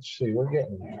right. Let's see. We're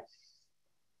getting there.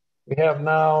 We have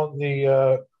now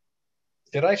the.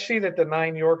 Did I see that the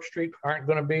 9 York Street aren't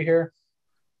going to be here?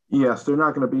 Yes, they're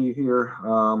not going to be here.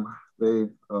 They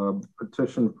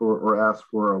petitioned for or asked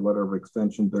for a letter of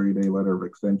extension, 30-day letter of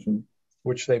extension.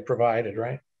 Which they provided,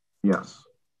 right? Yes.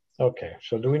 Okay,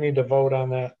 so do we need to vote on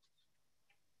that?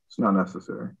 It's not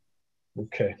necessary.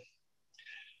 Okay.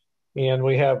 And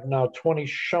we have now 20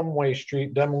 Shumway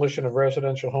Street, demolition of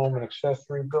residential home and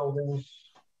accessory buildings.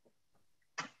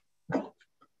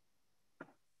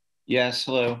 Yes,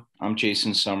 hello. I'm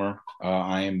Jason Summer.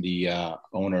 I am the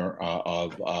owner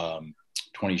of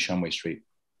 20 Shumway Street.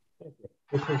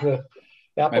 This is an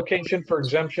application for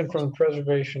exemption from the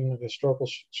preservation of historical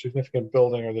significant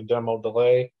building or the demo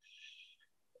delay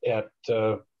at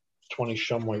 20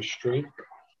 Shumway Street.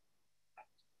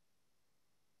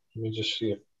 Let me just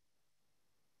see it.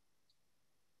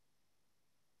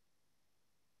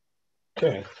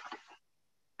 Okay.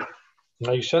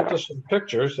 Now you sent us some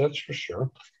pictures, that's for sure.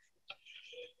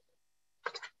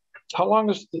 How long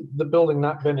has the building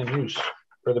not been in use,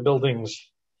 or the buildings?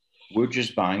 We're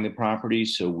just buying the property,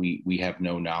 so we have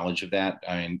no knowledge of that.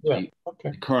 I mean, yeah,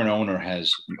 the current owner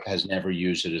has never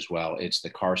used it as well. It's the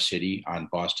Car City on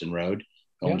Boston Road,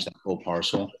 owns that whole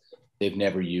parcel. They've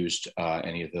never used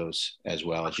any of those as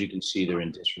well. As you can see, they're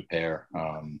in disrepair.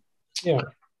 Yeah,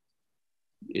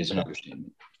 is an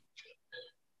understatement.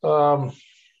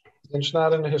 It's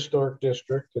not in the historic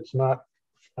district. It's not.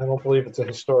 I don't believe it's a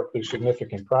historically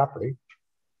significant property.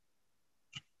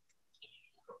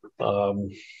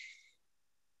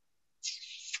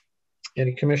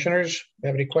 Any commissioners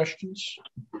have any questions?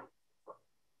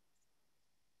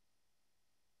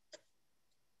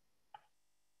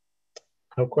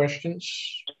 No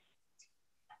questions?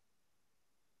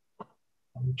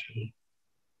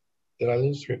 Did I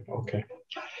lose 3? Okay.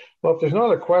 Well, if there's no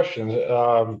other questions,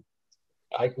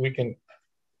 we can,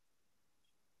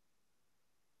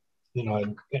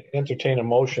 entertain a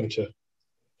motion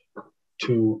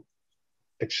to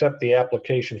accept the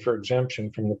application for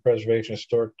exemption from the preservation of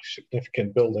historic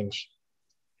significant buildings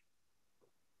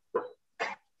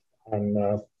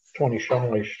on 20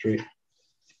 Shumway Street.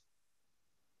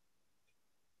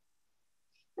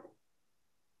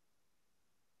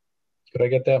 Could I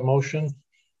get that motion?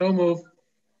 So move.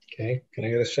 Okay, can I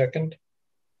get a second?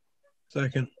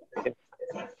 Second.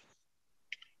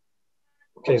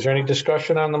 Okay, is there any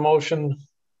discussion on the motion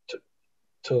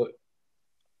for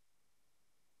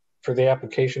the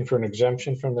application for an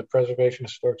exemption from the preservation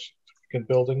of historic significant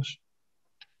buildings?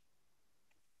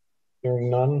 Hearing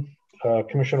none.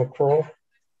 Commissioner Kroll?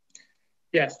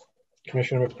 Yes.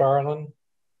 Commissioner McFarland?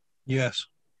 Yes.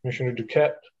 Commissioner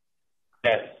Duquette?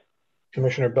 Yes.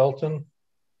 Commissioner Belton?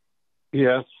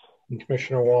 Yes. And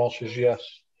Commissioner Walsh is yes.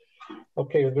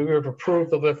 Okay, we have approved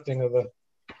the lifting of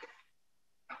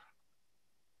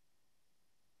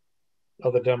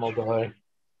the demo delay.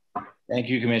 Thank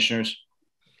you, commissioners.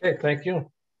 Okay, thank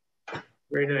you.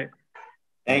 Great night.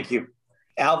 Thank you.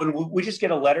 Alvin, will we just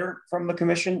get a letter from the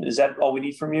commission? Is that all we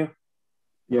need from you?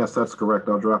 Yes, that's correct.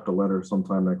 I'll draft a letter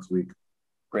sometime next week.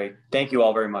 Great. Thank you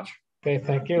all very much. Okay,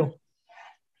 thank you.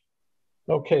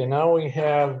 Okay, now we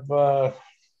have...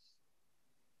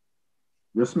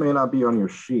 this may not be on your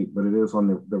sheet, but it is on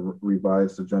the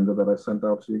revised agenda that I sent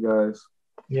out to you guys.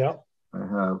 Yeah. I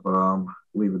have, I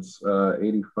believe it's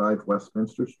 85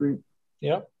 Westminster Street.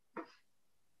 Yep.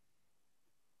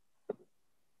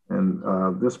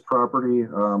 And this property,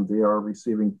 they are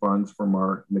receiving funds from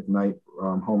our McKnight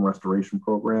Home Restoration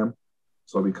Program.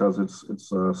 So because it's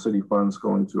city funds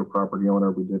going to a property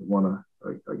owner, we did want to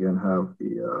again have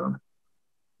the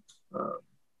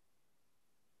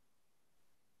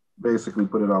basically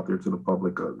put it out there to the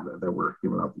public that we're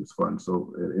giving out these funds.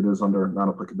 So it is under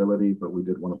non-applicability, but we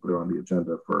did want to put it on the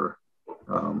agenda for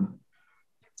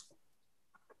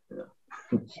yeah.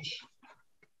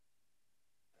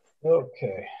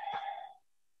 Okay.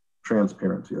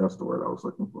 Transparency, that's the word I was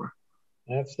looking for.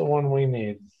 That's the one we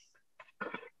need.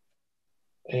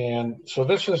 And so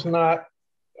this is not,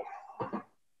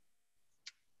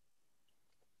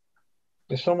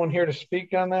 is someone here to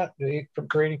speak on that,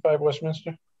 for 85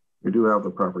 Westminster? We do have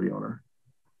the property owner.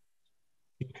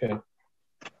 Okay.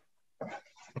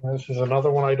 This is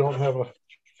another one I don't have a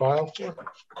file for.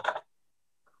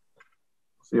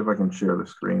 See if I can share the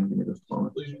screen. Give me just a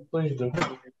moment. Please do.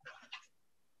 Okay.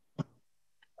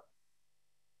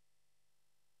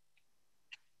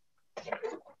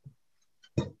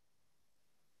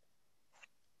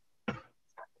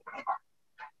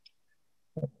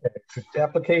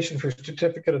 Application for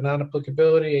certificate of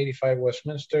non-applicability, 85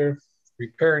 Westminster.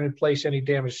 Repair and replace any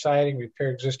damaged siding,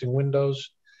 repair existing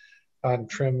windows on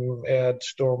trim, add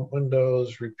storm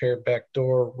windows, repair back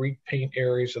door, repaint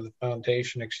areas of the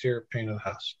foundation, exterior paint of the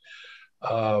house.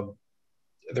 Are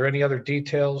there any other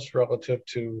details relative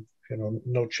to,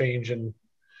 no change in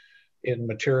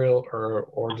material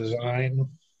or design?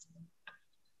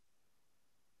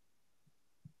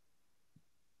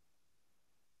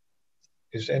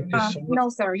 No,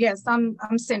 sir. Yes, I'm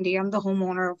Cindy. I'm the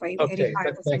homeowner of 85. Okay,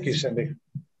 thank you, Cindy.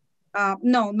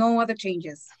 No other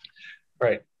changes.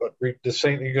 Right, but the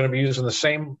same. You're going to be using the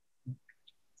same.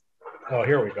 Oh,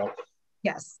 here we go.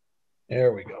 Yes.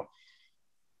 There we go.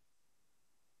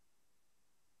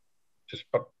 Just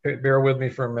bear with me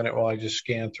for a minute while I just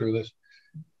scan through this.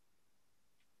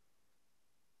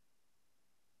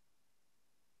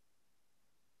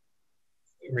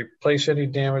 Replace any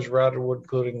damaged rotted wood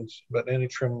coatings, but any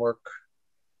trim work.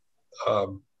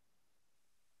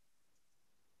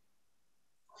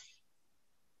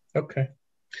 Okay.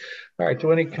 All right.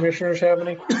 Do any commissioners have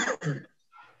any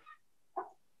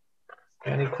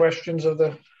questions of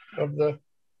the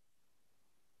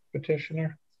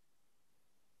petitioner?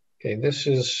 Okay. This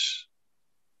is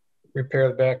repair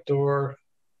the back door,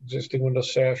 existing window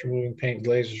sash, removing paint,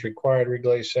 glazes required,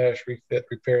 reglaze sash, refit,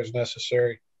 repairs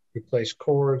necessary. Replace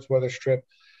cords, weather strip,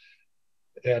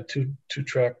 add two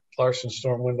track Larson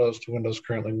storm windows to windows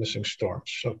currently missing storms.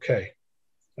 Okay.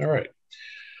 All right.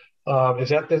 Is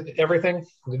that everything?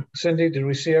 Cindy, did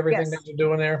we see everything that you're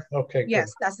doing there? Okay, yes,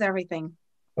 good. That's everything.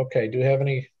 Okay. Do you have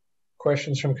any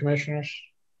questions from commissioners?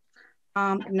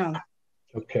 No.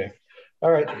 Okay.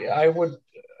 All right.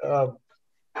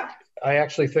 I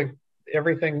actually think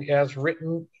everything as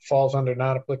written falls under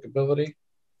non-applicability.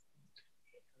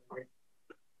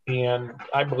 And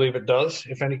I believe it does.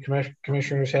 If any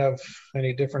commissioners have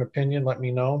any different opinion, let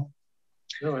me know.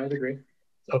 No, I'd agree.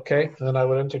 Okay, then I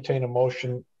would entertain a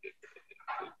motion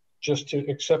just to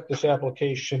accept this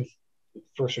application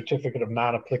for certificate of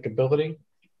non-applicability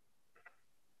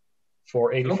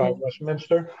for 85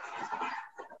 Westminster.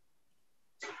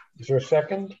 Is there a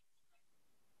second?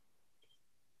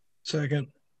 Second.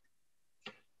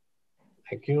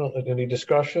 Thank you. Any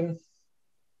discussion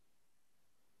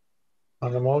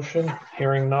on the motion?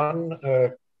 Hearing none.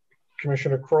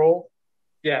 Commissioner Kroll?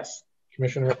 Yes.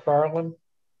 Commissioner McFarland?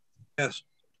 Yes.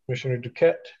 Commissioner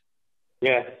Duquette?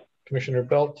 Yes. Commissioner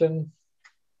Belton?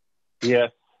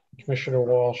 Yes. Commissioner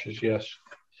Walsh is yes.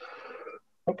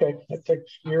 Okay, I think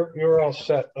you're all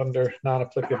set under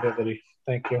non-applicability.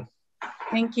 Thank you.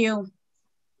 Thank you.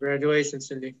 Congratulations,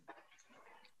 Cindy.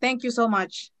 Thank you so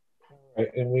much. All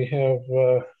right, and we have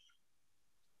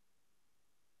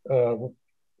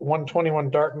 121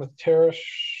 Dartmouth Terrace,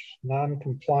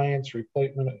 non-compliance,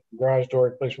 replacement, garage door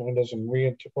replacement windows, and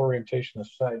reorientation of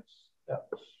side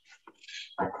steps.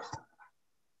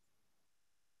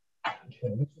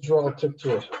 Okay, this is relative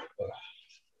to a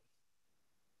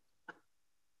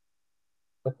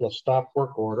couple of stop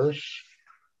work orders.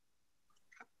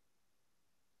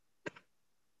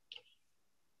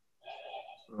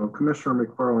 So Commissioner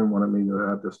McFarland wanted me to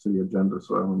add this to the agenda,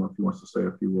 so I don't know if he wants to say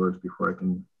a few words before I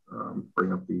can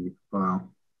bring up the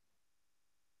file.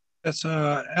 Yes,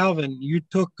 Alvin, you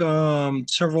took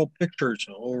several pictures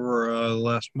over the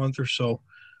last month or so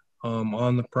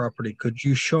on the property. Could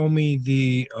you show me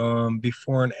the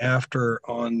before and after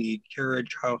on the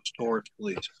carriage house doors,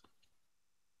 please?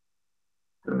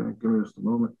 Give me just a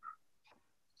moment.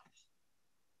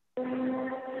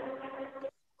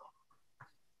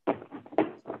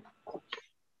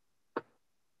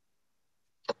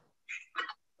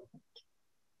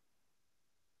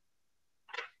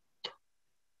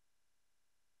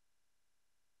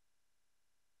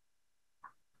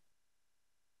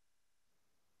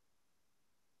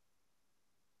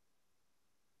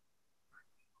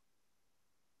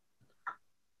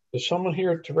 Is someone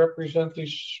here to represent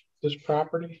this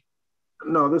property?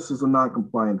 No, this is a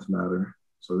non-compliance matter.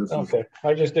 So this okay.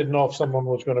 I just didn't know if someone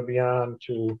was going to be on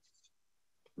to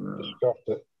discuss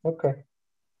it. Okay.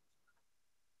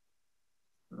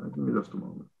 Give me just a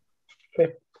moment.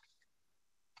 Okay.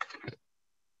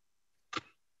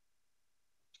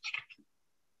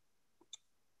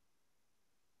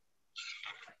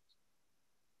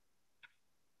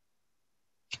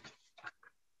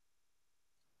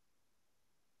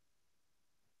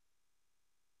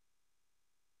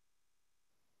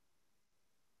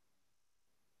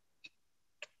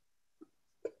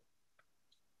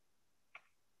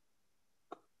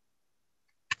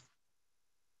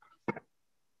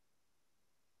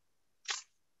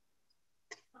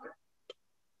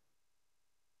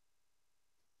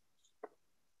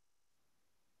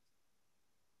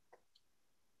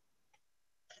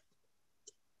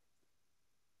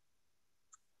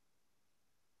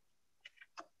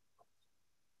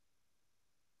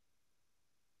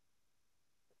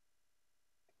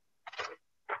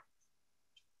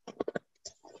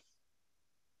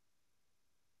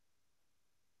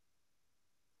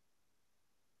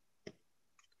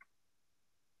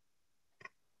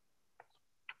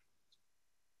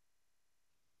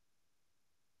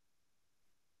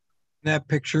 That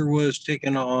picture was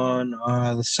taken on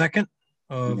the 2nd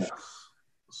of. Yes.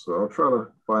 So I'll try to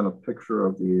find a picture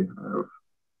of the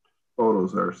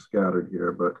photos that are scattered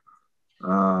here, but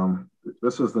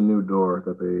this is the new door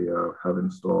that they have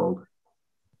installed.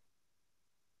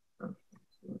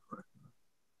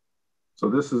 So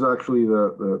this is actually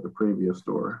the previous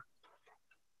door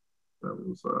that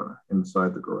was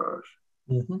inside the garage.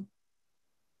 Mm-hmm.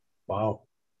 Wow.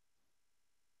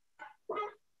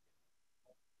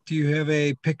 Do you have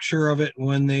a picture of it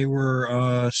when they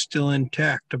were still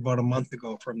intact about a month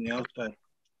ago from the outside?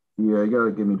 Yeah, you got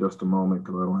to give me just a moment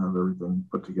because I don't have everything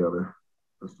put together.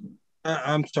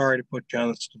 I'm sorry to put you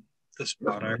on the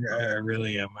spot. I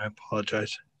really am. I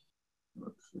apologize.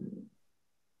 Let's see.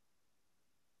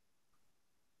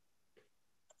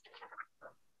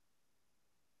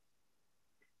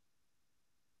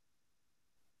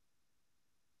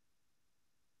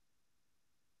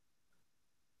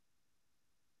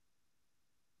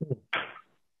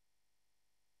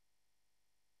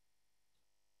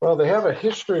 Well, they have a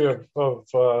history of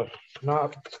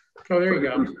not. Oh, there you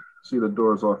go. See the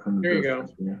doors off in the There you go.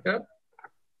 Here. Yep.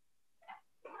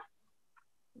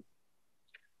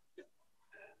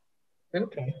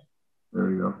 Okay.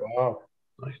 There you go. Wow.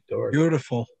 Nice door.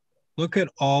 Beautiful. Look at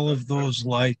all of those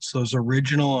lights, those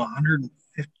original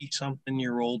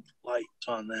 150-something-year-old lights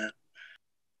on that.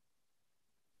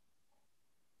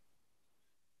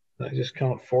 I just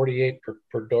count 48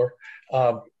 per door.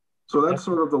 So that's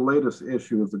sort of the latest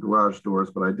issue is the garage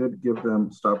doors, but I did give them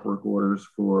stop work orders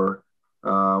for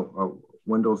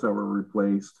windows that were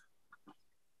replaced,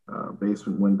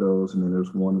 basement windows, and then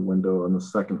there's one window on the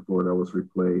 2nd floor that was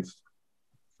replaced.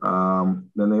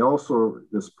 Then they also,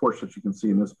 this porch that you can see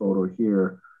in this photo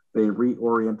here, they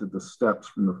reoriented the steps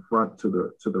from the front to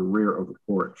the rear of the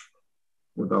porch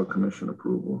without commission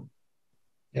approval.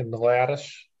 And the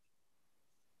lattice?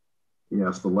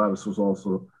 Yes, the lattice was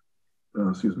also,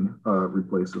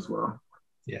 replaced as well.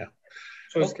 Yeah.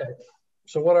 Okay.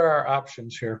 So what are our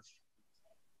options here?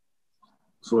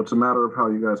 So it's a matter of how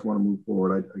you guys want to move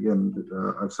forward.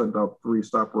 I've sent out 3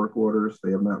 stop work orders.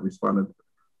 They have not responded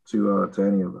to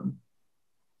any of them.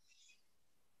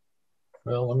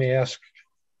 Well, let me ask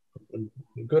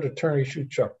a good attorney,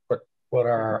 Chuck, what are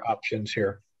our options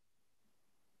here?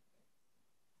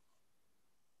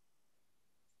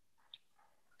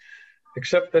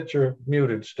 Except that you're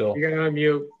muted still. You're going to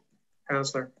unmute,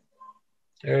 Counselor.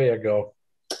 There you go.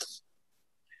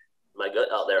 Am I good?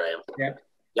 Oh, there I am. Yeah.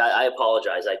 Yeah, I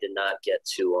apologize. I did not get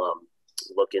to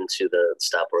look into the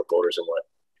stop work orders and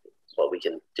what we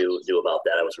can do about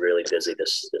that. I was really busy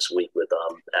this week with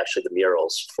actually the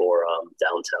murals for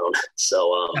downtown.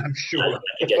 So I'm sure I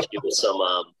can get you with some.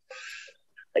 I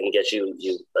can get you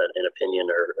an opinion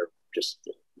or just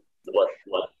what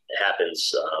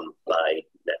happens by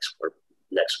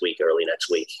next week, early next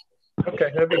week.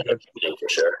 Okay, that'd be good for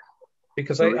sure.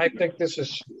 Because I think this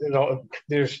is,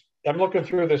 I'm looking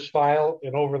through this file,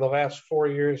 and over the last 4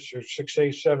 years or 6,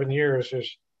 8, 7 years,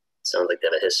 there's sounds like they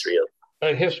have a history of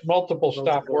multiple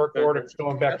stop work orders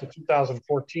going back to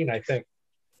 2014, I think.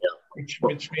 Yeah.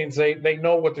 Which means they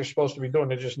know what they're supposed to be doing.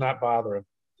 They're just not bothering.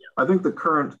 I think the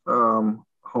current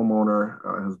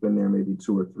homeowner has been there maybe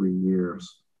 2 or 3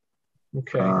 years.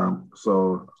 Okay.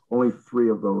 So only 3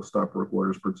 of those stop work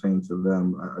orders pertain to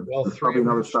them. There's probably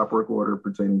another stop work order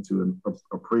pertaining to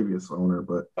a previous owner,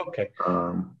 but okay.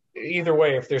 either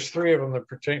way, if there's 3 of them that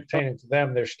pertaining to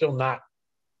them, they're still not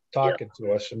talking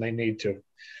to us, and they need to.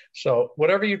 So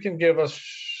whatever you can give us.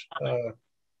 I'll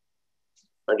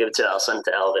give it to. I'll send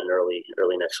it to Alvin early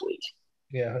next week.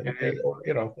 Yeah,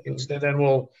 you know, then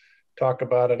we'll talk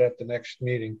about it at the next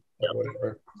meeting or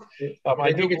whatever.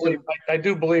 I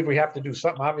do believe we have to do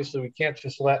something. Obviously, we can't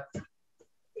just let.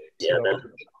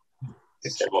 Definitely.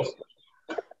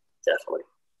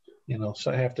 You know,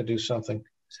 so I have to do something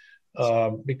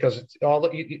because it's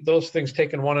those things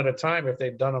taken one at a time. If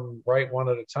they'd done them right one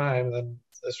at a time, then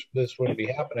this wouldn't be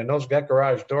happening. That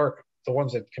garage door, the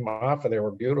ones that came off of there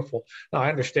were beautiful. Now I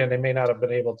understand they may not have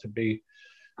been able to be,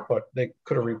 but they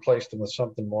could have replaced them with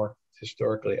something more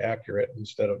historically accurate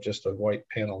instead of just a white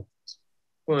panel.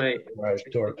 Right. Garage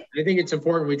door. I think it's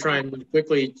important we try and move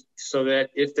quickly so that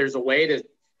if there's a way to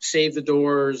save the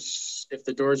doors, if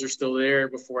the doors are still there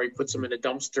before he puts them in a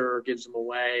dumpster or gives them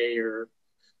away or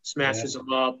smashes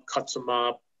them up, cuts them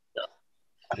up.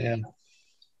 Yeah.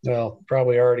 Well,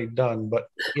 probably already done, but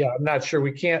yeah, I'm not sure.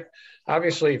 We can't,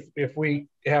 obviously, if we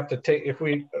elect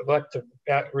to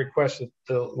request that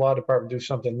the law department do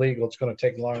something legal, it's going to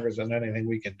take longer than anything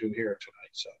we can do here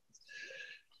tonight.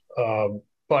 So,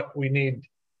 but we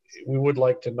would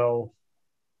like to know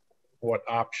what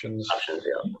options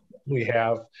we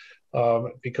have,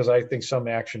 because I think some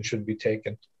action should be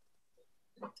taken.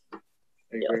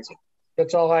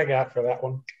 That's all I got for that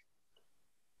one.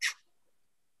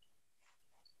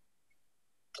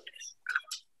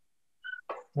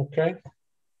 Okay.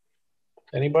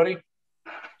 Anybody?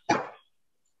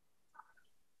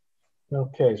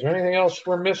 Okay. Is there anything else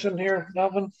we're missing here,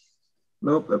 Melvin?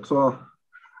 Nope, that's all.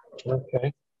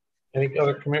 Okay. Any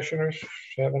other commissioners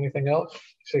have anything else?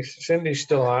 Cindy's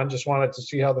still on. Just wanted to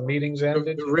see how the meetings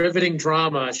ended. The riveting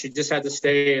drama. She just had to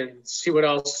stay and see what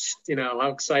else,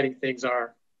 how exciting things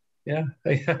are. Yeah,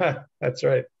 that's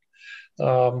right.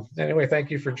 Anyway, thank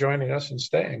you for joining us and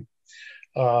staying.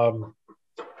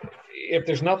 If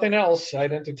there's nothing else,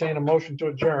 I'd entertain a motion to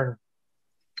adjourn.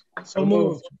 So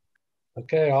moved.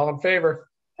 Okay, all in favor?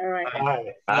 All right.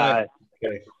 Aye. Aye.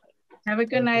 Okay. Have a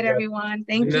good night, everyone.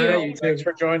 Thank you. Thanks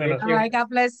for joining us. All right. God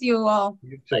bless you all.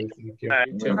 You too. Thank you.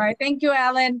 All right. Thank you,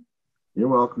 Alan. You're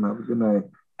welcome. Have a good night.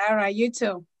 All right. You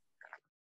too.